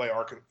want to play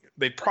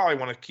they'd probably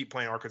want to keep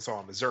playing Arkansas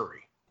and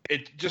Missouri.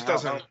 It just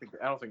doesn't.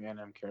 I don't think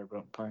A&M care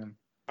about playing.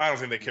 I don't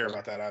think they care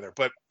about that either.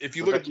 But if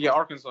you look at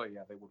Arkansas,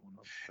 they would want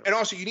to. And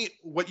also,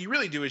 what you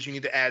really do is you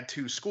need to add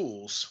 2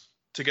 schools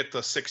to get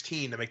the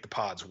 16 to make the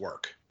pods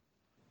work.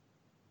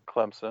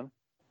 Clemson.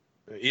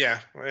 Yeah,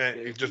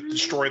 just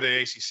destroy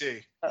the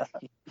ACC.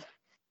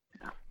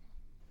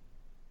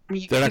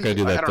 They're not going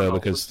to do that though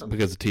because the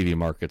TV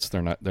markets.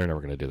 They're never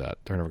going to do that.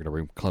 They're never going to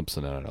bring Clemson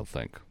in. I don't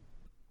think.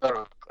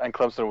 And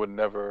Clemson would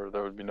never.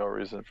 There would be no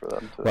reason for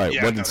them to.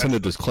 Right. What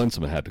incentive does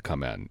Clemson had to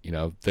come in?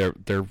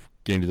 They're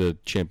getting to the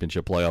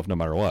championship playoff no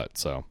matter what.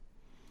 So.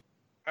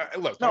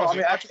 Look. No, I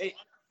mean, actually,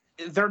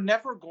 they're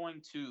never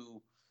going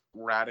to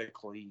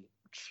radically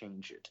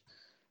change it.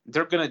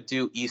 They're going to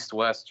do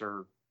East-West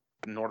or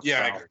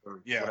North-South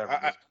or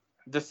whatever.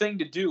 The thing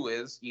to do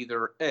is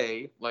either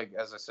A, like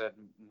as I said,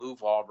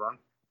 move Auburn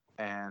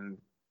and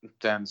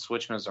then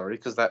switch Missouri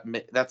because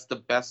that's the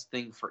best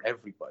thing for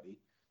everybody.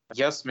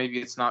 Yes, maybe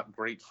it's not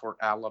great for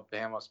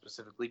Alabama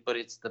specifically, but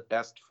it's the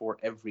best for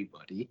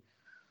everybody.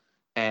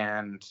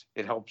 And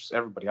it helps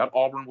everybody out.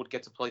 Auburn would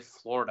get to play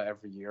Florida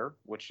every year,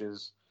 which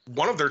is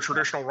one of their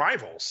traditional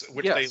rivals,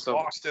 which they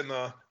lost in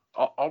the.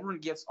 Auburn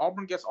gets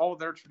all of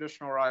their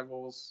traditional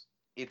rivals.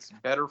 It's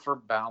better for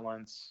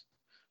balance.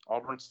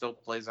 Auburn still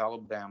plays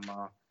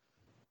Alabama,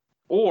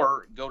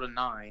 or go to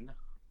 9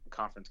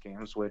 conference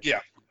games, which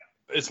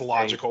it's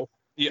logical.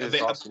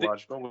 It's also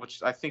logical,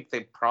 which I think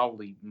they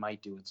probably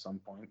might do at some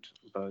point,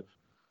 but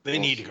they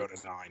need to go to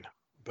 9.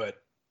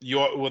 But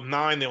with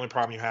 9, the only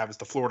problem you have is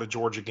the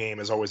Florida-Georgia game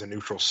is always a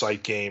neutral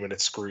site game, and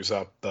it screws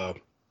up the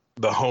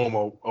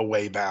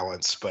home-away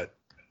balance. But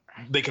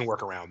they can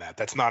work around that.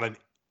 That's not an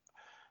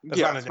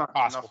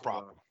impossible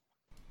problem.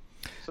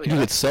 So, you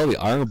could sell the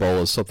Iron Bowl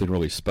as something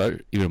really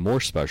even more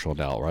special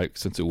now, right?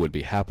 Since it would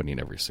be happening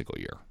every single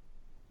year.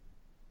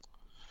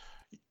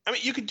 I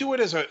mean, you could do it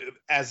as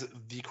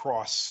the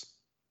cross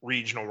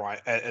regional,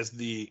 as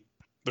the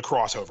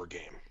crossover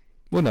game.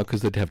 Well, no,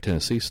 because they'd have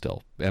Tennessee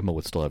still. Emma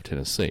would still have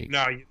Tennessee.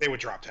 No, they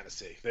would drop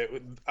Tennessee.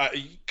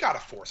 You got to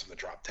force them to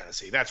drop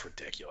Tennessee. That's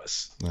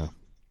ridiculous. Yeah.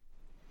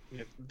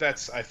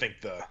 That's, I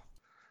think,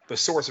 the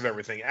source of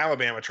everything.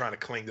 Alabama trying to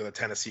cling to the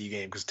Tennessee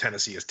game because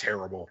Tennessee is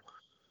terrible.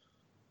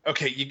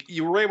 Okay,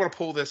 you were able to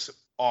pull this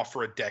off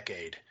for a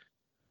decade.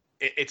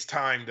 It's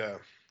time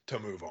to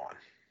move on.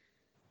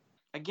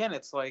 Again,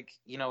 it's like,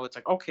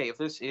 okay, if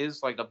this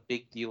is like a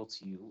big deal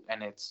to you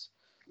and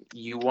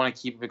you want to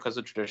keep it because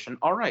of tradition,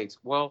 all right.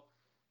 Well,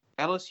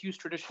 LSU's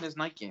tradition is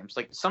night games.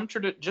 Like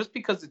just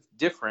because it's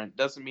different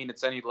doesn't mean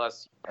it's any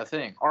less a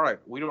thing. All right,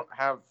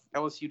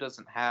 LSU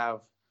doesn't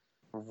have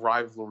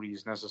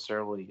rivalries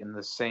necessarily in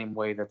the same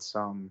way that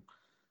some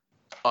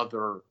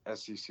other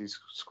SEC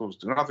schools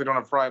do. Not they don't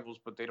have rivals,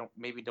 but they don't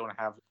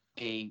have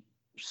a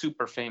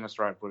super famous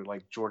rivalry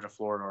like Georgia,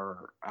 Florida,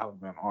 or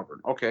Alabama, Auburn.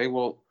 Okay,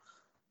 well,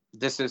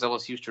 this is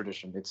LSU's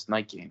tradition. It's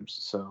night games.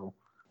 So,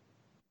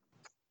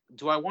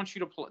 do I want you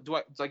to play? Do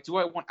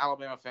I want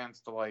Alabama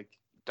fans to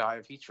die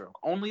of heat stroke?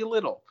 Only a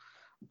little,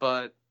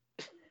 but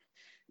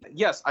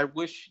yes, I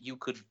wish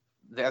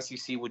the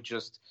SEC would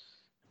just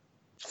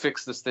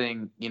fix this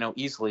thing,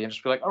 easily and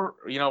just be like, oh,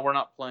 we're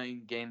not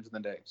playing games in the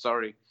day.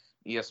 Sorry,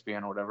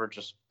 ESPN or whatever.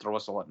 Just throw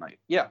us all at night.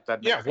 Yeah,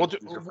 we'll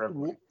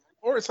do.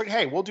 Or it's like,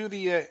 hey, we'll do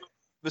the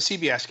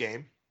CBS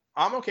game.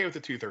 I'm okay with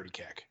the 2:30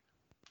 kick.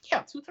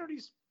 Yeah,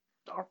 2:30s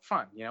are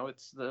fine.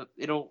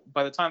 It'll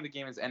by the time the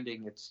game is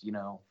ending, it's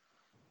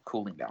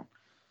cooling down.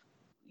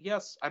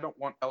 Yes, I don't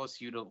want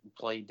LSU to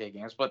play day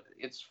games, but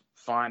it's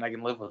fine. I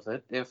can live with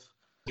it if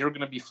you're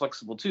going to be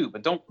flexible too.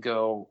 But don't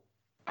go.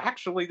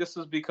 Actually, this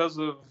is because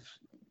of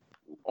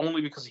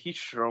heat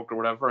stroke or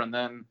whatever, and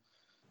then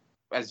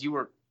as you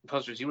were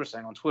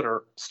saying on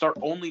Twitter, start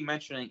only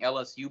mentioning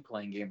LSU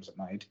playing games at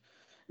night.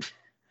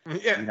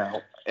 Yeah.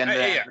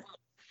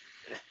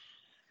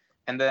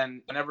 And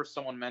then whenever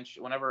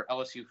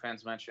LSU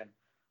fans mention,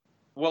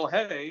 well,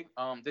 hey,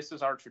 this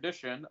is our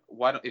tradition.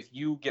 Why don't if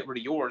you get rid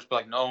of yours, be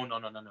like, no,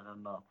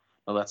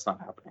 that's not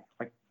happening.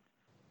 Like,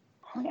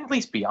 at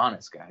least be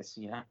honest, guys.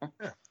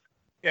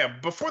 Yeah.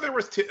 Before there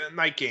was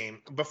night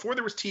game, before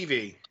there was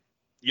TV,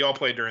 y'all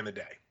played during the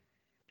day.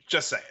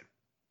 Just saying.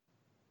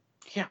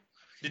 Yeah.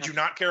 Did you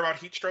not care about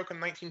heat stroke in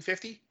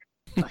 1950?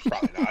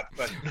 Probably not.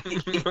 But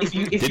if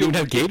you didn't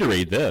have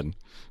Gatorade then.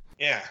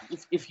 Yeah.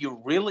 If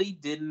you really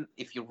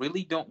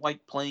don't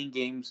like playing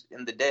games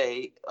in the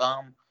day,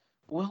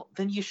 well,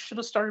 then you should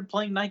have started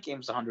playing night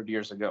games 100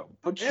 years ago.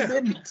 But you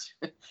didn't.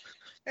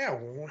 Yeah.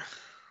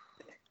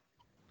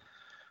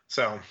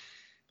 So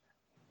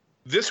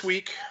this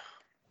week,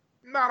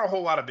 not a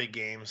whole lot of big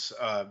games.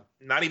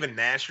 Not even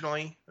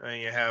nationally.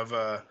 You have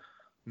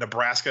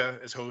Nebraska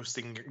is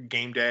hosting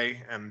game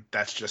day, and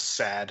that's just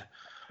sad.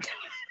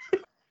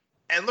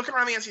 And looking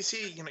around the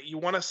SEC, you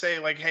want to say,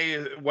 like,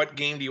 hey, what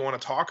game do you want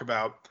to talk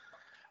about?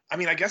 I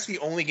mean, I guess the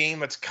only game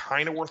that's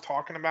kind of worth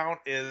talking about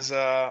is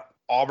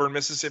Auburn,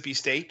 Mississippi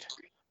State.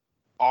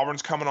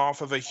 Auburn's coming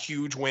off of a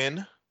huge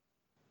win.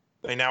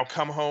 They now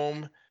come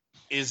home.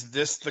 Is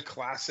this the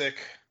classic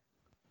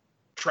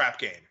trap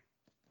game?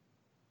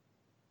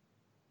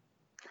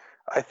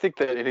 I think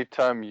that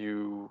anytime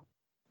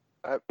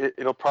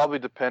it'll probably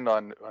depend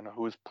on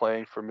who's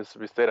playing for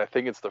Mississippi State. I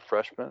think it's the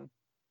freshmen,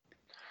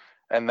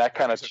 and that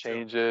kind of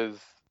changes.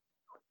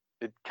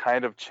 It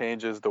kind of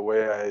changes the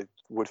way I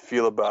would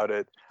feel about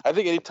it. I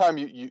think anytime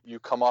you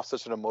come off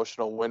such an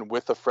emotional win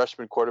with a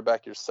freshman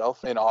quarterback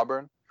yourself in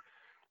Auburn,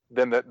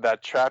 then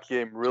that trap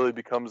game really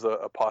becomes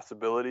a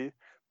possibility.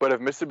 But if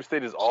Mississippi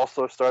State is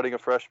also starting a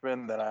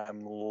freshman, then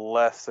I'm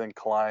less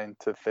inclined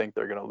to think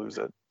they're going to lose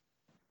it.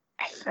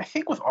 I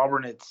think with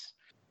Auburn, it's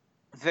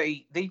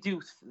they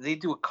do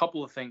a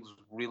couple of things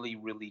really,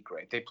 really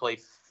great. They play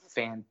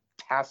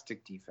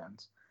fantastic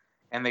defense,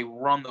 and they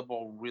run the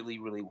ball really,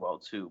 really well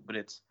too. But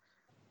it's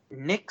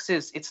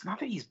not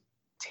that he's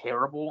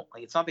terrible.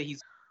 Like, it's not that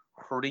he's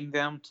hurting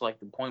them to like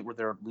the point where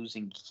they're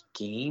losing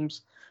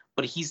games,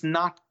 but he's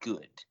not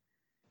good.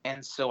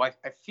 And so I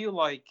feel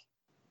like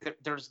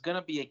there's going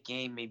to be a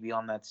game maybe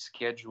on that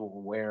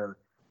schedule where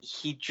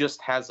he just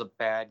has a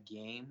bad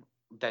game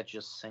that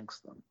just sinks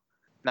them.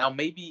 Now,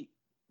 maybe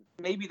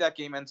that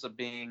game ends up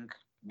being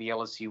the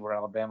LSU or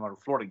Alabama or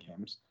Florida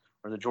games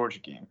or the Georgia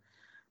game.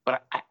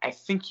 But I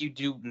think you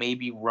do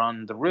maybe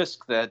run the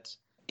risk that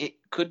it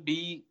could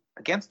be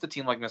against a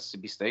team like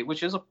Mississippi State,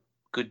 which is a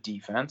good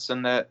defense,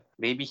 and that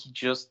maybe he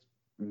just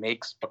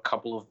makes a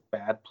couple of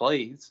bad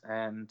plays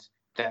and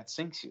that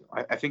sinks you.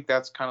 I think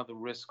that's kind of the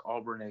risk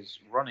Auburn is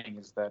running,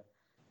 is that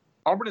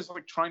Auburn is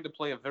like trying to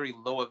play a very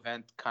low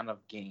event kind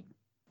of game.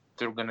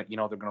 They're gonna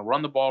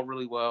run the ball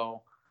really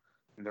well,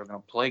 and they're gonna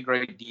play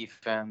great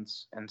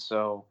defense, and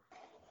so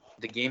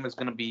the game is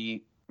gonna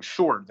be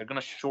short. They're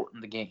gonna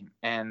shorten the game,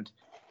 and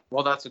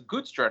while that's a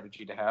good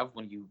strategy to have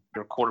when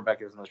your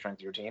quarterback isn't the strength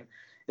of your team,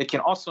 it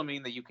can also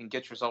mean that you can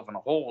get yourself in a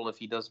hole if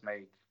he does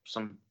make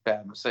some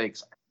bad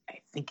mistakes. I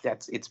think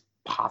it's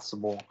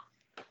possible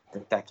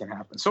that can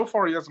happen. So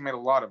far, he hasn't made a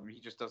lot of them. He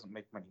just doesn't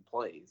make many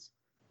plays.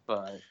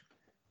 But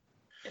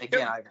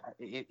again,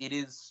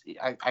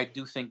 I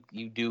do think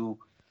you do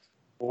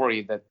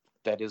worry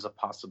that is a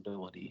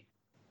possibility.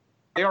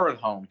 They are at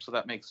home, so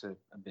that makes it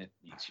a bit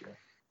easier.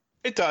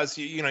 It does.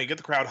 You get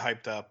the crowd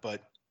hyped up,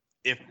 but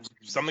if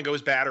something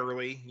goes bad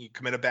early, you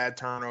commit a bad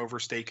turnover,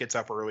 State gets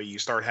up early, you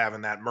start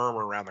having that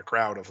murmur around the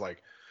crowd of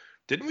like,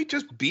 didn't we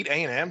just beat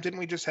A&M? Didn't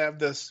we just have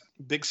this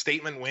big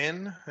statement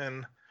win?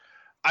 And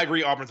I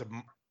agree,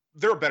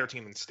 they're a better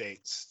team than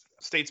State's.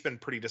 State's been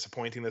pretty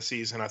disappointing this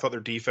season. I thought their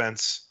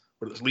defense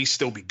would at least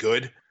still be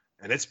good.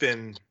 And it's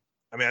been,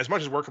 as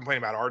much as we're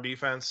complaining about our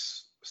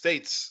defense,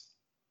 State's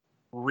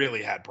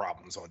really had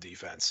problems on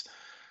defense.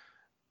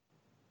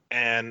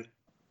 And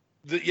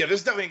this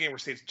is definitely a game where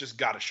State's just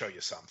got to show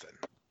you something.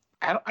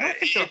 I don't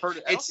think they're hurt.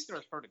 I don't think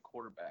they're hurt at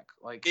quarterback.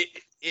 Like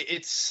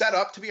it's set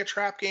up to be a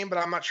trap game, but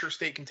I'm not sure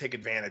State can take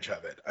advantage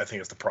of it. I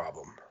think it's the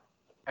problem.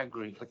 I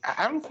agree. Like,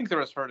 I don't think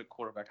they're as hurt at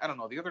quarterback. I don't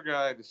know. The other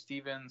guy, the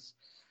Stevens,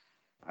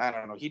 I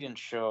don't know. He didn't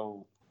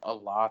show a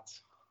lot.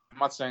 I'm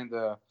not saying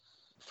the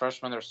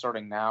freshman they're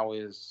starting now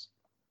is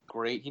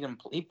great.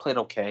 He played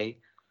okay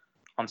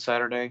on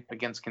Saturday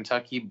against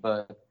Kentucky,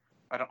 but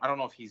I don't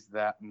know if he's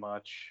that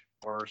much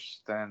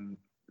worse than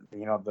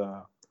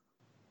the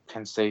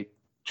Penn State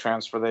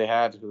transfer they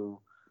had, who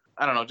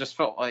I don't know, just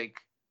felt like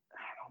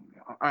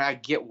I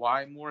get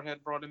why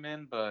Moorhead brought him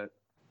in, but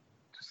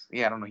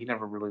I don't know. He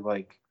never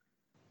really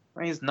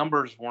his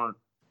numbers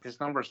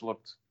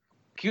looked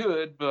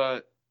good,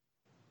 but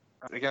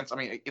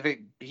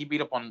he beat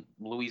up on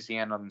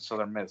Louisiana and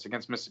Southern Miss.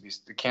 Against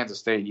Kansas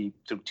State, he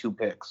took 2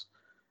 picks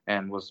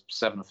and was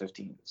 7 of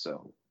 15.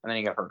 So, and then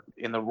he got hurt.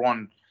 In the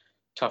one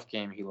tough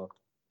game, he looked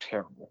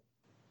terrible.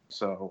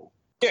 So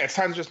yeah, it's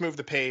time to just move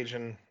the page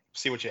and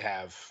see what you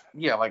have.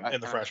 Yeah,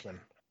 in the freshman.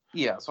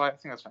 Yeah, so I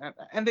think that's fine.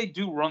 And they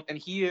do run, and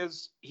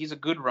he's a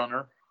good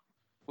runner,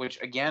 which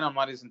again I'm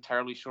not as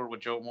entirely sure what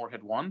Joe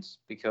Moorhead wants,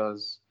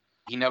 because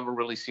he never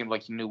really seemed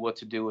like he knew what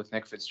to do with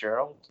Nick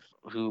Fitzgerald,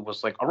 who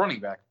was like a running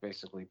back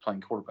basically playing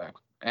quarterback.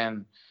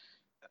 And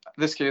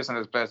this kid isn't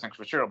as bad as Nick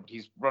Fitzgerald, but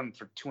he's running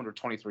for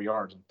 223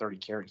 yards and 30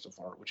 carries so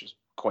far, which is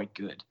quite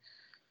good.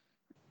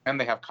 And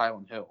they have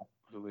Kylan Hill,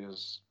 who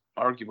is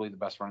arguably the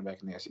best running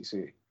back in the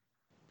SEC.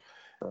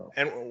 So.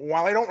 And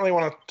while I don't really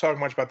want to talk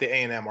much about the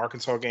A&M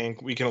Arkansas game,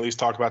 we can at least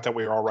talk about that.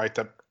 We are all right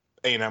that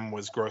A&M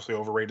was grossly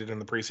overrated in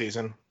the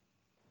preseason.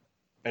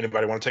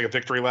 Anybody want to take a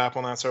victory lap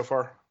on that so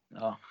far?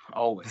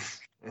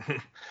 Always.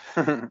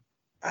 They're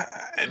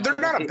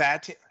not a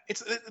bad team.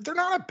 They're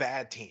not a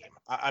bad team.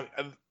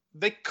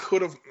 They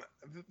could have.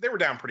 They were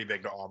down pretty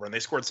big to Auburn. They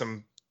scored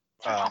some.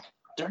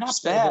 They're not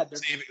bad.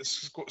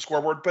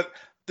 Scoreboard, but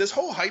this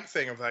whole hype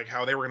thing of like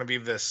how they were going to be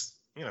this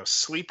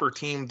sleeper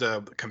team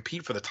to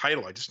compete for the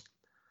title.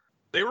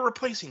 They were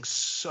replacing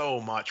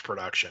so much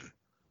production.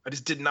 I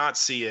just did not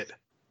see it,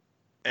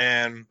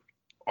 and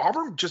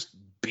Auburn just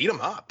beat them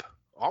up.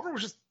 Auburn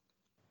was just.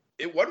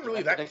 It wasn't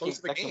really that close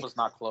to the game. It was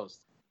not close.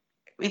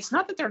 It's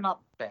not that they're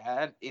not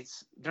bad.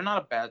 They're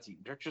not a bad team.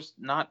 They're just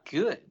not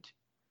good.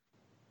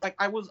 Like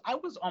I was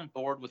on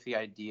board with the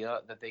idea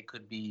that they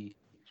could be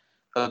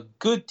a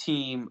good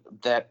team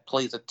that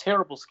plays a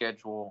terrible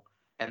schedule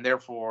and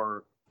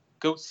therefore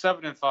goes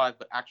 7-5,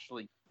 but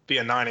actually be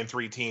a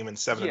 9-3 team and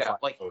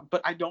 7-5.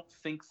 But I don't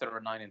think they're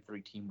a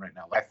 9-3 team right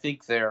now. I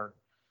think they're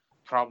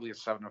probably a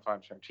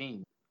 7-5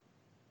 team.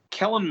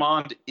 Kellen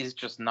Mond is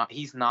just not.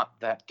 He's not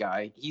that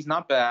guy. He's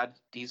not bad.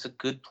 He's a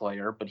good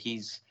player, but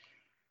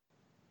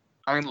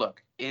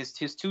look, his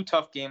 2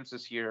 tough games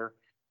this year,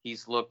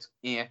 he's looked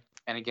and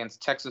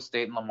against Texas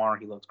State and Lamar,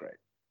 he looked great.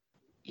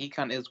 He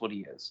kind of is what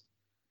he is.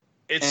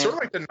 It's sort of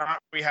like the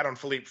knock we had on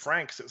Philippe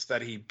Franks. It's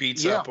that he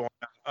beats up on,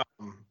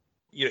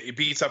 he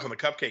beats up on the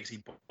cupcakes.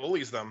 He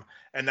bullies them,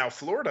 and now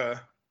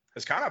Florida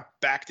has kind of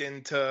backed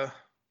into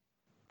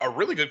a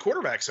really good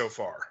quarterback so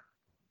far.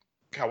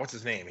 God, what's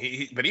his name?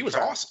 But he was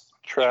awesome.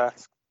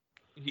 Trask.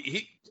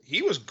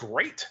 He was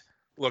great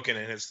looking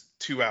in his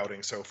 2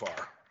 outings so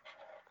far.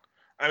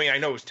 I mean, I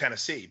know it was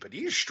Tennessee, but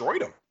he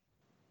destroyed them.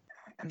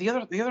 And the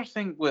other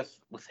thing with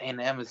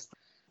A&M is,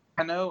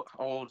 I know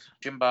old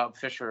Jim Bob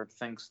Fisher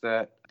thinks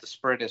that the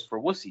spread is for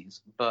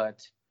wussies,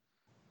 but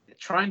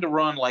trying to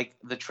run like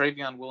the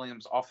Travion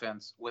Williams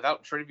offense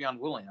without Travion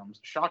Williams,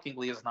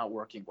 shockingly, is not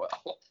working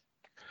well.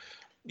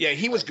 Yeah,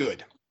 he was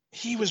good.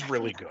 He was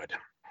really good.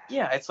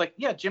 Yeah, it's like,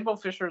 Jimbo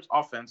Fisher's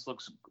offense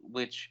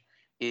which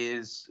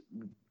is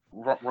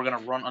we're going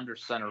to run under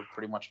center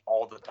pretty much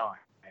all the time.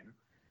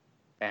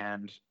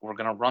 And we're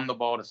going to run the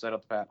ball to set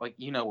up the path. Like,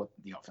 you know what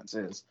the offense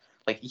is.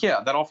 Like,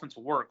 yeah, that offense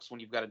works when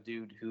you've got a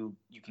dude who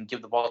you can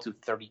give the ball to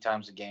 30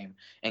 times a game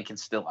and can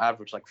still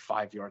average like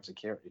 5 yards a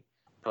carry.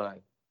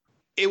 But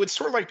it would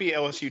sort of like be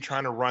LSU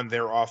trying to run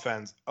their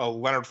offense, a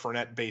Leonard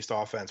Fournette-based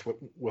offense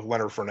with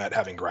Leonard Fournette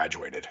having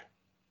graduated.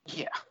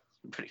 Yeah,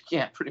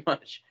 pretty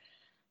much.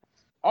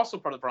 Also,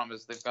 part of the problem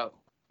is they've got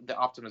the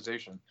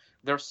optimization.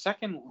 Their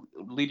second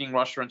leading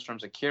rusher in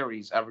terms of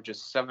carries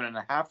averages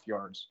 7.5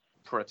 yards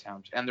per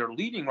attempt, and their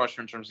leading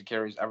rusher in terms of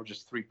carries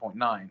averages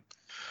 3.9.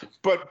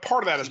 But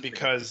part of that is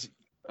because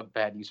a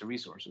bad use of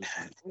resources.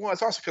 Well,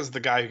 it's also because the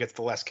guy who gets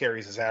the less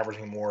carries is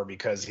averaging more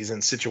because he's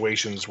in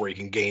situations where he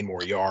can gain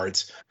more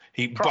yards.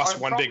 He busts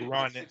one big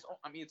run.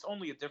 It's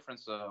only a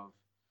difference of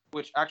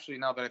which actually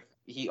now that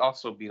he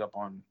also beat up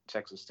on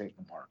Texas State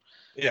Lamar.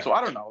 Yeah. So I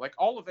don't know. Like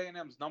all of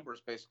A&M's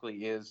numbers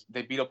basically is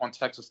they beat up on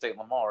Texas State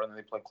Lamar and then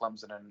they play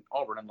Clemson and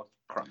Auburn and look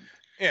crummy.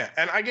 Yeah,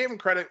 and I gave him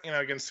credit,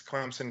 against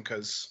Clemson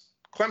because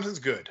Clemson's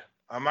good.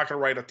 I'm not going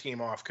to write a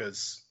team off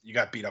because you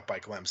got beat up by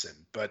Clemson,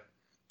 but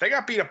they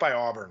got beat up by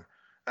Auburn.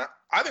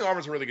 I think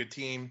Auburn's a really good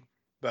team,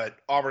 but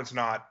Auburn's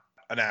not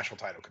a national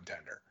title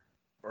contender.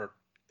 Or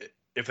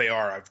if they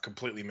are, I've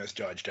completely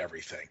misjudged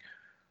everything.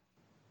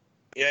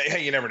 Yeah,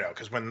 you never know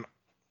because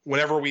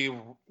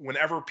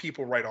whenever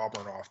people write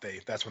Auburn off,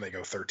 that's when they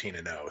go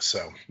 13-0.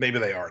 So maybe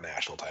they are a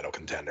national title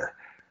contender.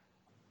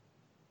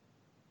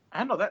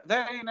 I know that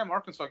A&M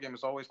Arkansas game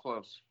is always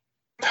close.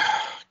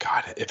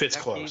 God, if it's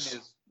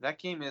close, that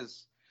game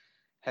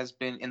has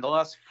been in the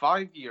last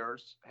 5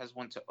 years has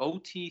went to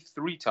OT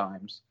 3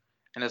 times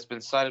and has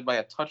been cited by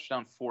a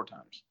touchdown 4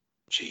 times.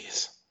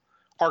 Jeez,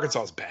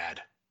 Arkansas is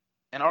bad.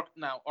 And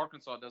now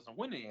Arkansas doesn't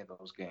win any of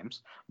those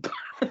games.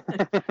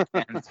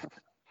 And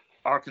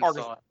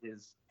Arkansas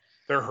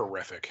they're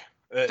horrific.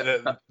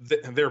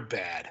 They're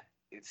bad.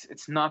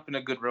 It's not been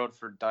a good road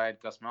for Diet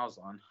Gus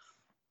Malzahn.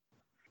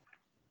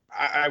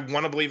 I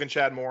want to believe in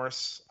Chad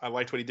Morris. I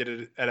liked what he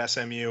did at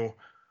SMU,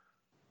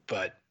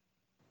 but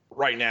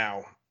right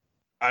now,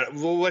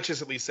 let's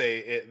just at least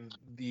say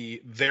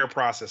their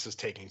process is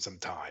taking some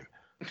time.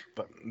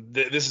 But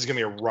this is going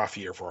to be a rough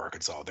year for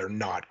Arkansas. They're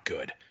not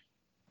good.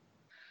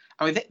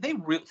 I mean, they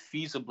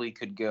feasibly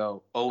could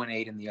go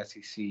 0-8 in the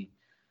SEC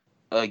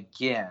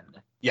again.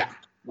 Yeah.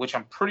 Which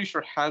I'm pretty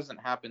sure hasn't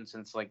happened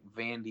since like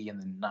Vandy in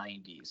the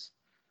 90s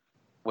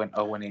went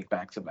 0-8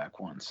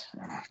 back-to-back once.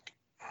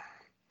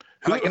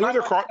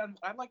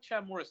 I like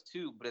Chad Morris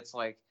too, but it's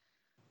like,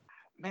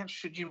 man,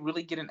 should you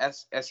really get an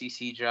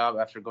SEC job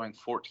after going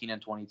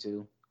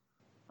 14-22?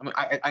 I mean,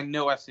 I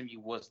know SMU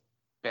was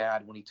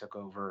bad when he took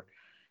over,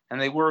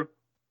 and they were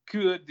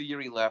good the year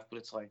he left, but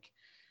it's like.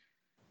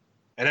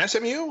 And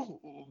SMU,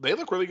 they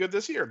look really good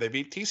this year. They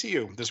beat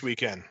TCU this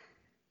weekend.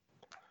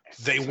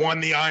 They won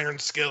the Iron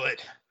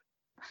Skillet.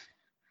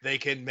 They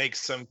can make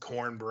some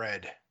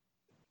cornbread.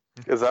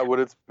 Is that what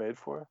it's made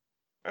for?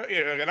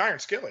 Yeah, an iron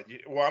skillet.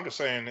 Well, I'm just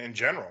saying in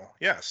general,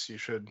 yes, you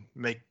should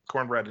make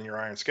cornbread in your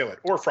iron skillet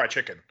or fried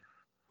chicken.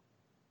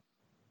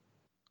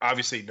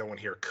 Obviously, no one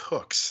here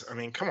cooks. I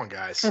mean, come on,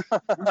 guys.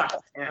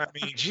 I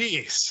mean,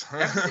 geez.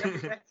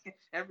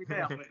 Every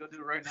day I'm going to go do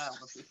it right now.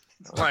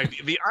 Like,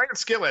 the iron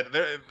skillet,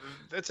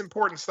 that's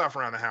important stuff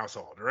around the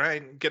household,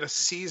 right? Get a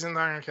seasoned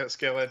iron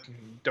skillet.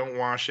 Don't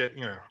wash it,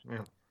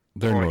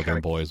 They're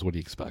northern boys. What do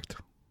you expect?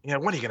 Yeah,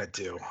 what are you going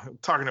to do? I'm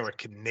talking to a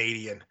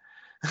Canadian.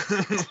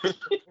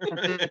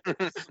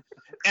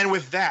 And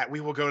with that, we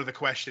will go to the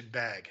question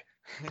bag.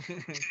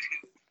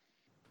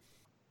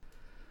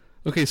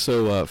 Okay,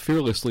 so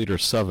Fearless Leader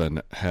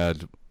 7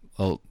 had,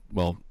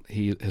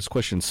 his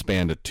question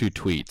spanned 2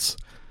 tweets,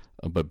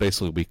 but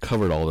basically we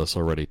covered all this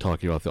already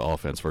talking about the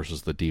offense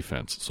versus the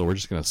defense, so we're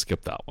just going to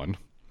skip that one.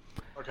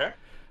 Okay.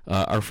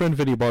 Our friend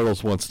Vinny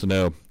Bartles wants to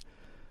know,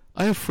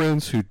 I have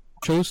friends who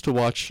chose to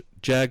watch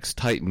Jags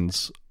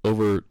Titans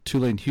over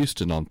Tulane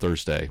Houston on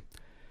Thursday.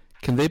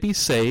 Can they be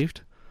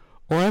saved,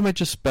 or am I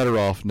just better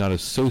off not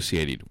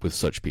associating with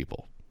such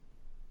people?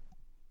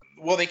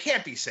 Well, they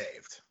can't be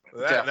saved.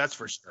 That's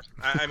for sure.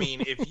 I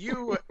mean, if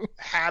you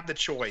had the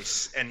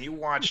choice and you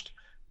watched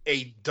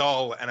a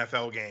dull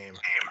NFL game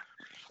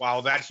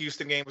while that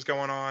Houston game was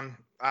going on,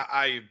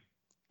 I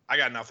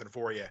got nothing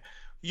for you.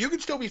 You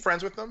can still be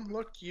friends with them.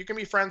 Look, you can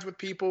be friends with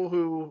people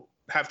who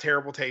have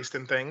terrible taste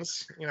in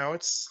things. You know,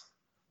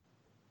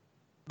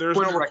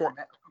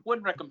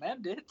 Wouldn't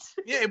recommend it.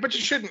 Yeah, but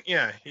you shouldn't.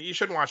 Yeah, you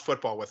shouldn't watch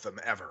football with them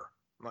ever.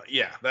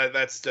 Yeah, that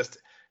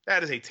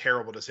is a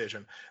terrible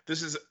decision.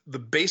 This is the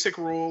basic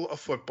rule of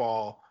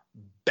football.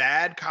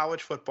 Bad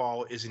college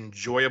football is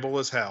enjoyable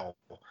as hell.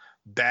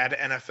 Bad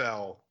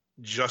NFL,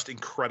 just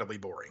incredibly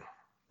boring.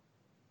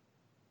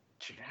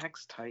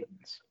 Jags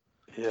Titans.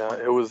 Yeah,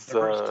 it was.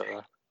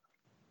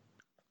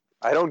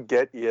 I don't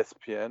get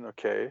ESPN,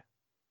 okay,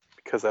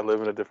 because I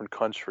live in a different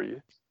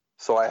country,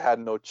 so I had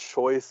no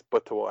choice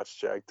but to watch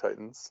Jag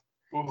Titans,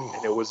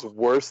 and it was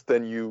worse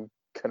than you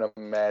can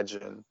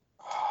imagine.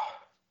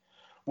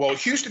 Well,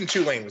 Houston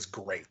Tulane was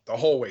great the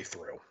whole way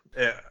through,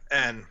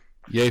 and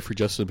yay for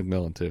Justin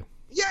McMillan too.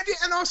 Yeah,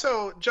 and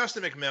also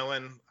Justin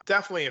McMillan,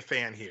 definitely a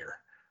fan here.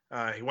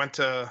 He went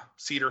to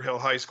Cedar Hill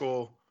High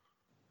School,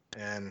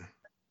 and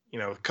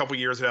a couple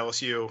years at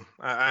LSU.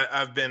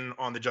 I've been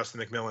on the Justin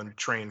McMillan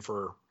train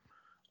for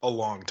a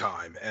long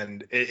time,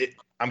 and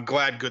I'm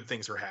glad good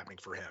things are happening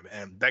for him.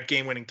 And that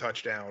game-winning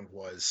touchdown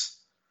was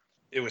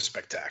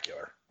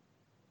spectacular.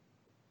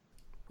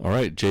 All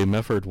right, Jay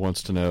Mefford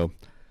wants to know,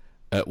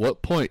 at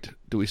what point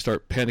do we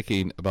start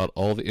panicking about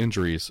all the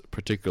injuries,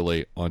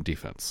 particularly on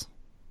defense?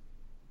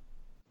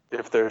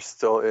 If they're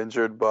still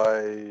injured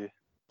by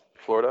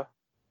Florida?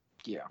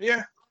 Yeah.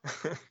 Yeah.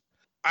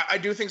 I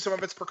do think some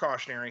of it's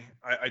precautionary.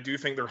 I do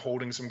think they're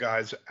holding some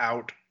guys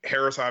out.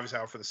 Harris obviously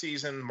out for the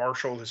season.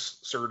 Marshall, his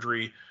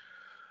surgery.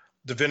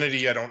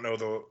 Divinity, I don't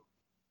know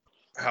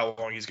how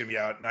long he's going to be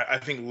out. And I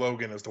think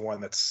Logan is the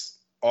one that's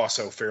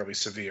also fairly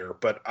severe.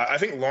 But I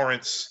think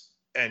Lawrence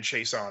and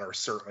Chason are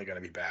certainly going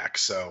to be back.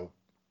 So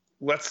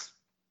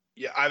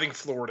I think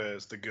Florida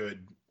is the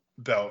good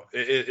belt.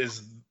 It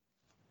is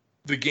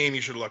the game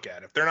you should look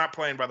at. If they're not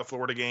playing by the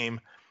Florida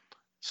game,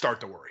 start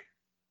to worry.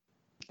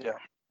 Yeah.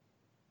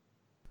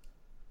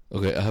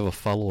 Okay, I have a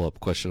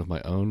follow-up question of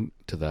my own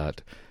to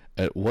that.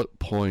 At what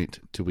point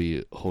do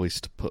we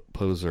hoist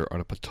Poser on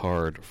a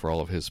petard for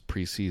all of his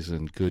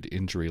preseason good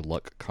injury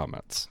luck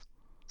comments?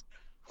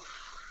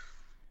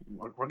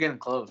 We're getting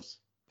close.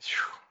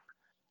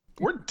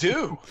 We're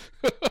due.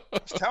 I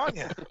was telling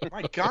you.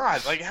 My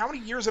God, how many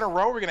years in a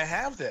row are we going to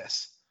have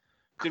this?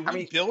 Did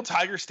we build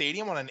Tiger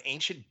Stadium on an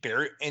ancient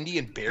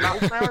Indian burial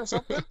ground or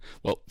something?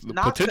 Well,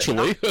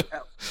 potentially.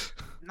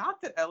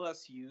 Not that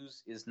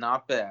LSU's is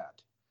not bad.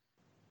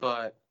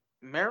 But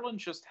Maryland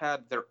just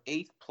had their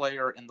 8th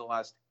player in the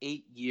last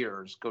 8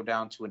 years go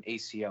down to an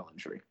ACL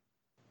injury,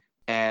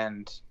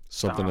 and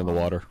something in the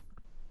water.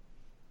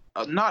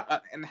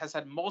 And has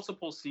had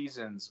multiple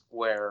seasons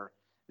where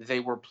they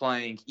were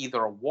playing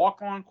either a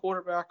walk-on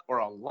quarterback or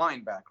a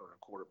linebacker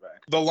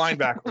quarterback. The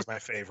linebacker was my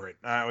favorite.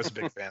 I was a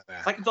big fan of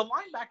that. The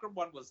linebacker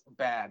one was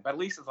bad, but at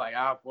least it's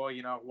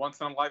once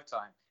in a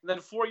lifetime. And then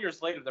 4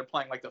 years later, they're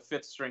playing the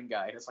 5th string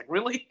guy. And it's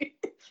really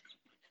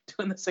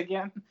doing this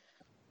again.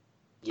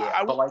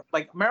 Yeah, but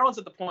Maryland's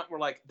at the point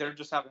where they're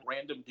just having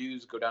random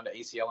dudes go down to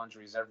ACL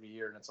injuries every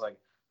year, and it's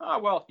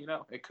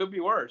it could be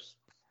worse.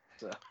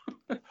 So.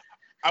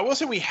 I will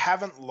say we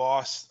haven't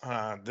lost.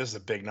 This is a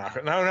big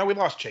knock. No, we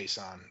lost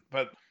Chason.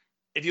 But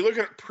if you look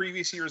at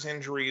previous year's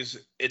injuries,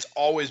 it's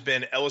always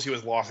been LSU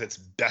has lost its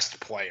best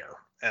player,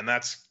 and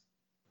that's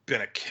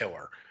been a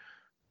killer.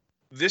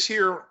 This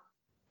year,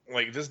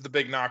 this is the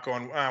big knock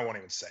on. I won't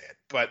even say it,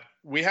 but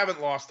we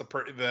haven't lost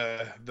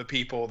the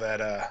people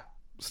that.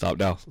 Stop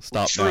now.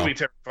 Truly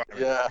terrifying.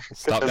 Yeah,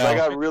 because I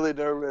got really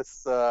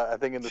nervous, I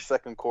think, in the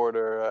second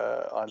quarter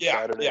on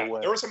Saturday. Yeah,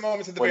 there were some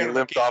moments at the when Vanderbilt he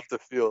limped game. Off the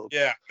field.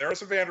 Yeah, there were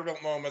some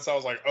Vanderbilt moments. I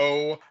was like,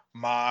 oh,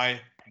 my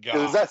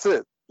God. That's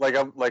it.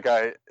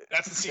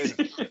 That's the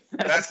season.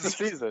 That's the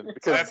season.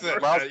 Because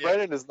Miles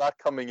Brennan is not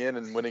coming in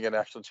and winning a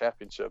national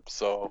championship.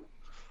 So,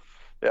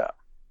 yeah.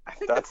 I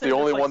think that's the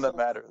only one that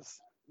matters.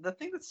 The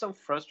thing that's so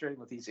frustrating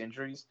with these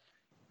injuries,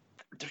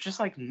 they're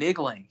just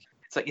niggling.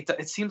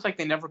 It seems like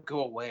they never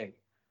go away.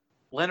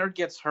 Leonard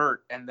gets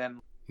hurt, and then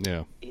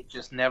it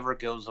just never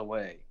goes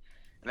away.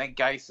 And then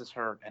Geis is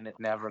hurt, and it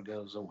never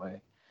goes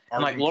away.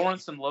 And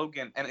Lawrence and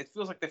Logan, and it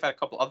feels like they've had a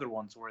couple other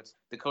ones where it's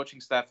the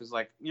coaching staff is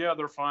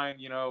they're fine,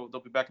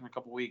 they'll be back in a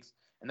couple weeks.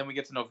 And then we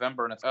get to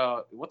November, and it's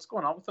what's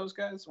going on with those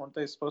guys? Weren't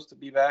they supposed to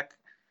be back?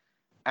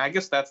 And I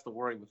guess that's the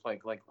worry with a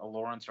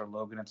Lawrence or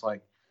Logan. It's I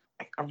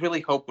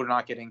really hope we're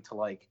not getting to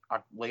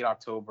late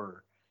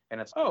October, and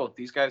it's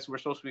these guys who were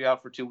supposed to be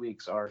out for 2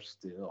 weeks are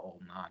still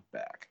not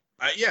back.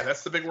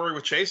 That's the big worry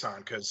with Chason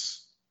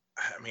because,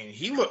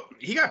 he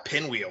got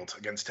pinwheeled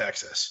against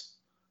Texas.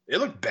 It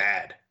looked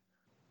bad.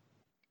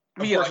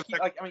 If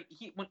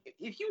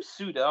you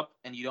suit up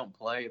and you don't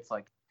play, it's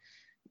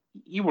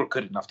you were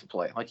good enough to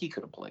play. Like, he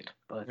could have played.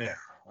 But yeah,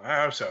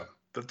 I hope so.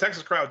 The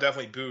Texas crowd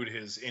definitely booed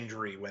his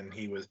injury when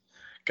he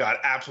got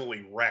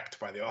absolutely wrecked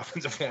by the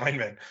offensive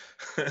lineman.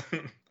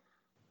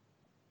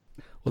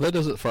 Well, that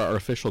does it for our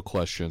official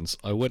questions.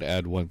 I would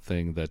add one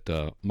thing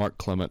that Mark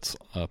Clements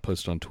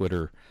posted on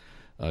Twitter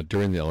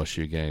during the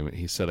LSU game.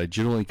 He said, I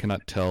generally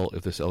cannot tell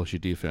if this LSU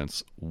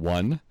defense,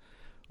 1,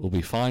 will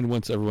be fine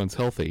once everyone's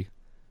healthy,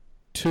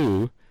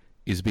 2,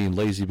 is being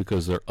lazy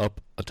because they're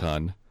up a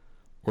ton,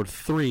 or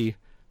 3,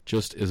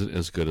 just isn't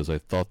as good as I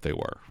thought they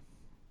were.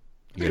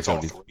 I think it's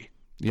all 3.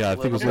 Yeah, I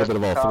think it's a little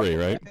bit of all 3,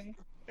 right?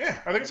 Yeah,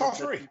 I think it's all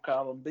 3. From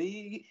column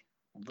B,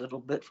 a little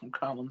bit from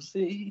column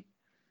C.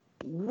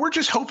 We're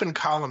just hoping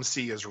column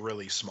C is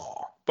really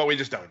small, but we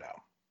just don't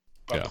know.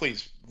 But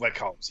please let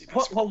column C be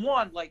small. Well,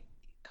 one, like,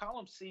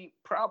 column C,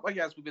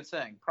 probably, as we've been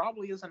saying,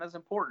 probably isn't as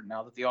important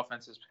now that the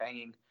offense is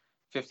hanging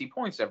 50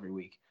 points every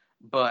week.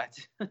 But,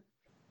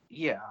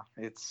 yeah,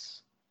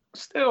 it's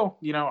still,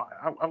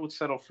 I would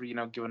settle for,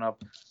 giving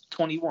up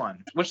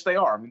 21, which they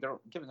are. I mean, they're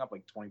giving up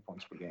like 20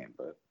 points per game.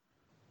 But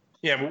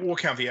yeah, we'll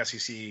count the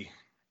SEC,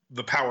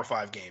 the Power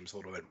 5 games a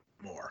little bit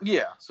more.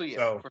 Yeah, so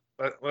yeah.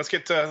 So let's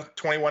get to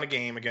 21 a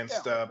game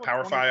against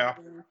Power 5.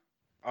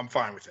 I'm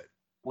fine with it.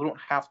 We don't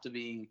have to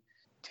be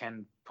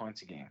 10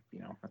 points a game.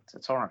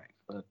 It's all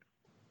right.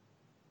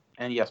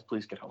 And yes,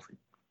 please get healthy.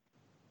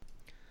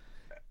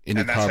 And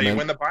that's how you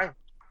win the bye.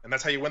 And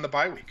that's how you win the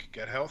bye week.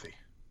 Get healthy.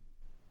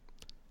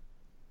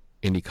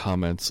 Any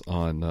comments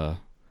on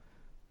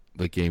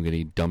the game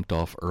getting dumped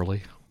off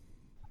early?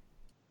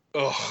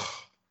 Ugh.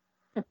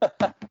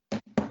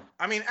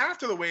 I mean,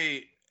 after the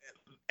way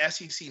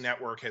SEC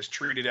Network has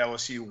treated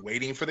LSU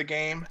waiting for the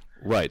game.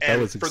 Right. That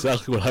was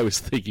exactly what I was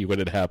thinking when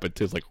it happened,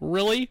 too. It's like,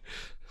 really?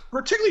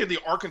 Particularly the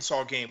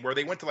Arkansas game where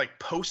they went to, like,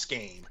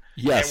 post-game.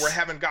 Yes. And we're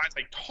having guys,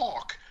 like,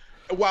 talk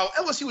while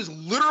LSU is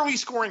literally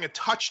scoring a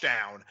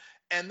touchdown,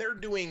 and they're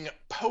doing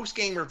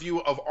post-game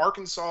review of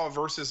Arkansas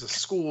versus a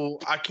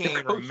school. I can't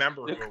even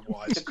remember who it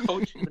was.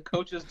 The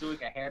coach is doing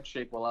a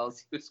handshake while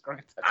LSU is scoring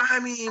a touchdown. I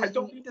mean, I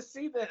don't need to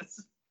see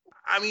this.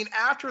 I mean,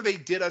 after they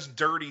did us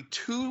dirty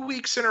 2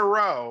 weeks in a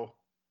row,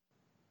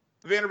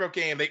 the Vanderbilt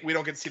game, we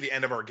don't get to see the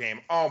end of our game.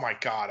 Oh my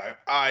God,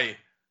 I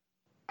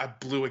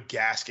blew a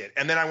gasket.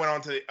 And then I went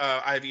on to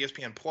I have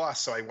ESPN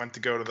Plus, so I went to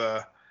go to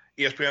the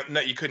ESPN.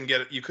 No, you couldn't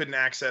get it. You couldn't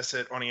access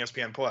it on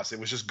ESPN Plus. It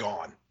was just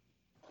gone.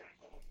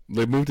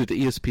 They moved it to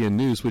ESPN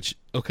News, which,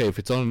 okay, if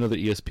it's on another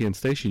ESPN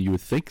station, you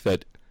would think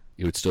that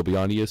it would still be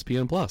on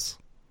ESPN Plus.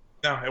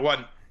 No, it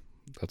wasn't.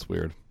 That's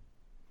weird.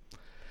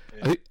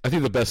 Yeah. I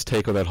think the best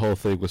take on that whole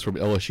thing was from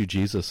LSU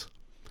Jesus.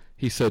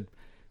 He said,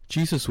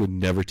 Jesus would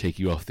never take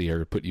you off the air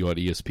and put you on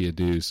ESPN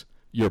News.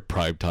 You're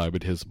prime time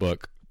in his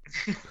book.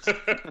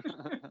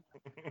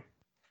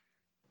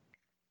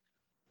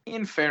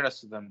 In fairness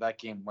to them, that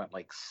game went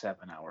like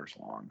 7 hours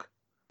long.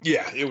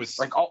 Yeah, it was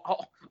like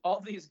all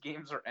these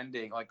games are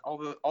ending. Like all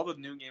the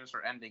new games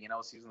are ending, and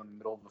LSU's in the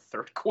middle of the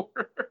third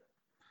quarter.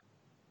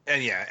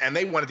 And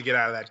they wanted to get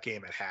out of that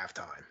game at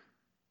halftime.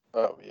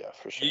 Oh yeah,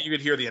 for sure. You could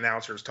hear the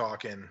announcers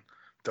talking.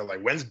 They're like,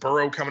 "When's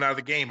Burrow coming out of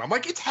the game?" I'm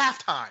like, "It's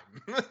halftime."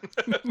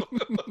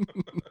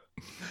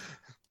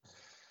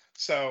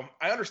 So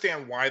I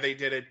understand why they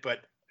did it,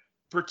 but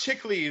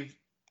particularly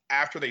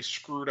after they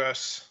screwed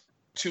us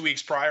 2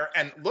 weeks prior.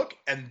 And look,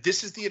 and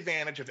this is the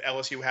advantage of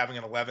LSU having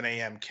an 11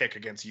 a.m. kick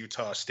against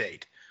Utah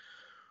State.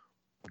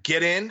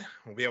 Get in,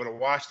 we'll be able to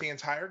watch the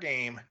entire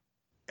game,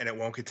 and it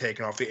won't get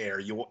taken off the air.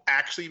 You will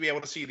actually be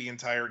able to see the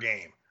entire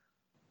game.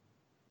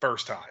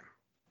 First time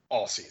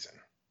all season,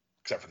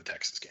 except for the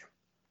Texas game.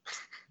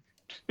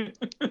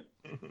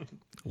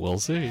 We'll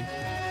see.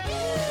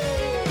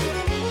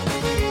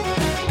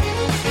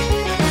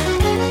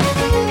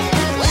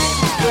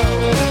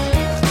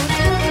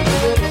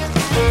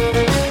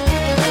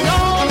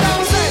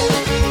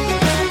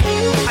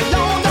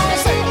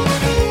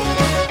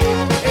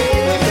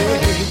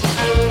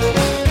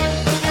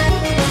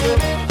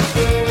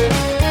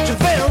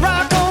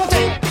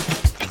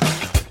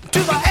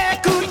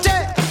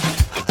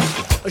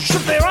 Je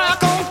vais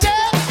raconter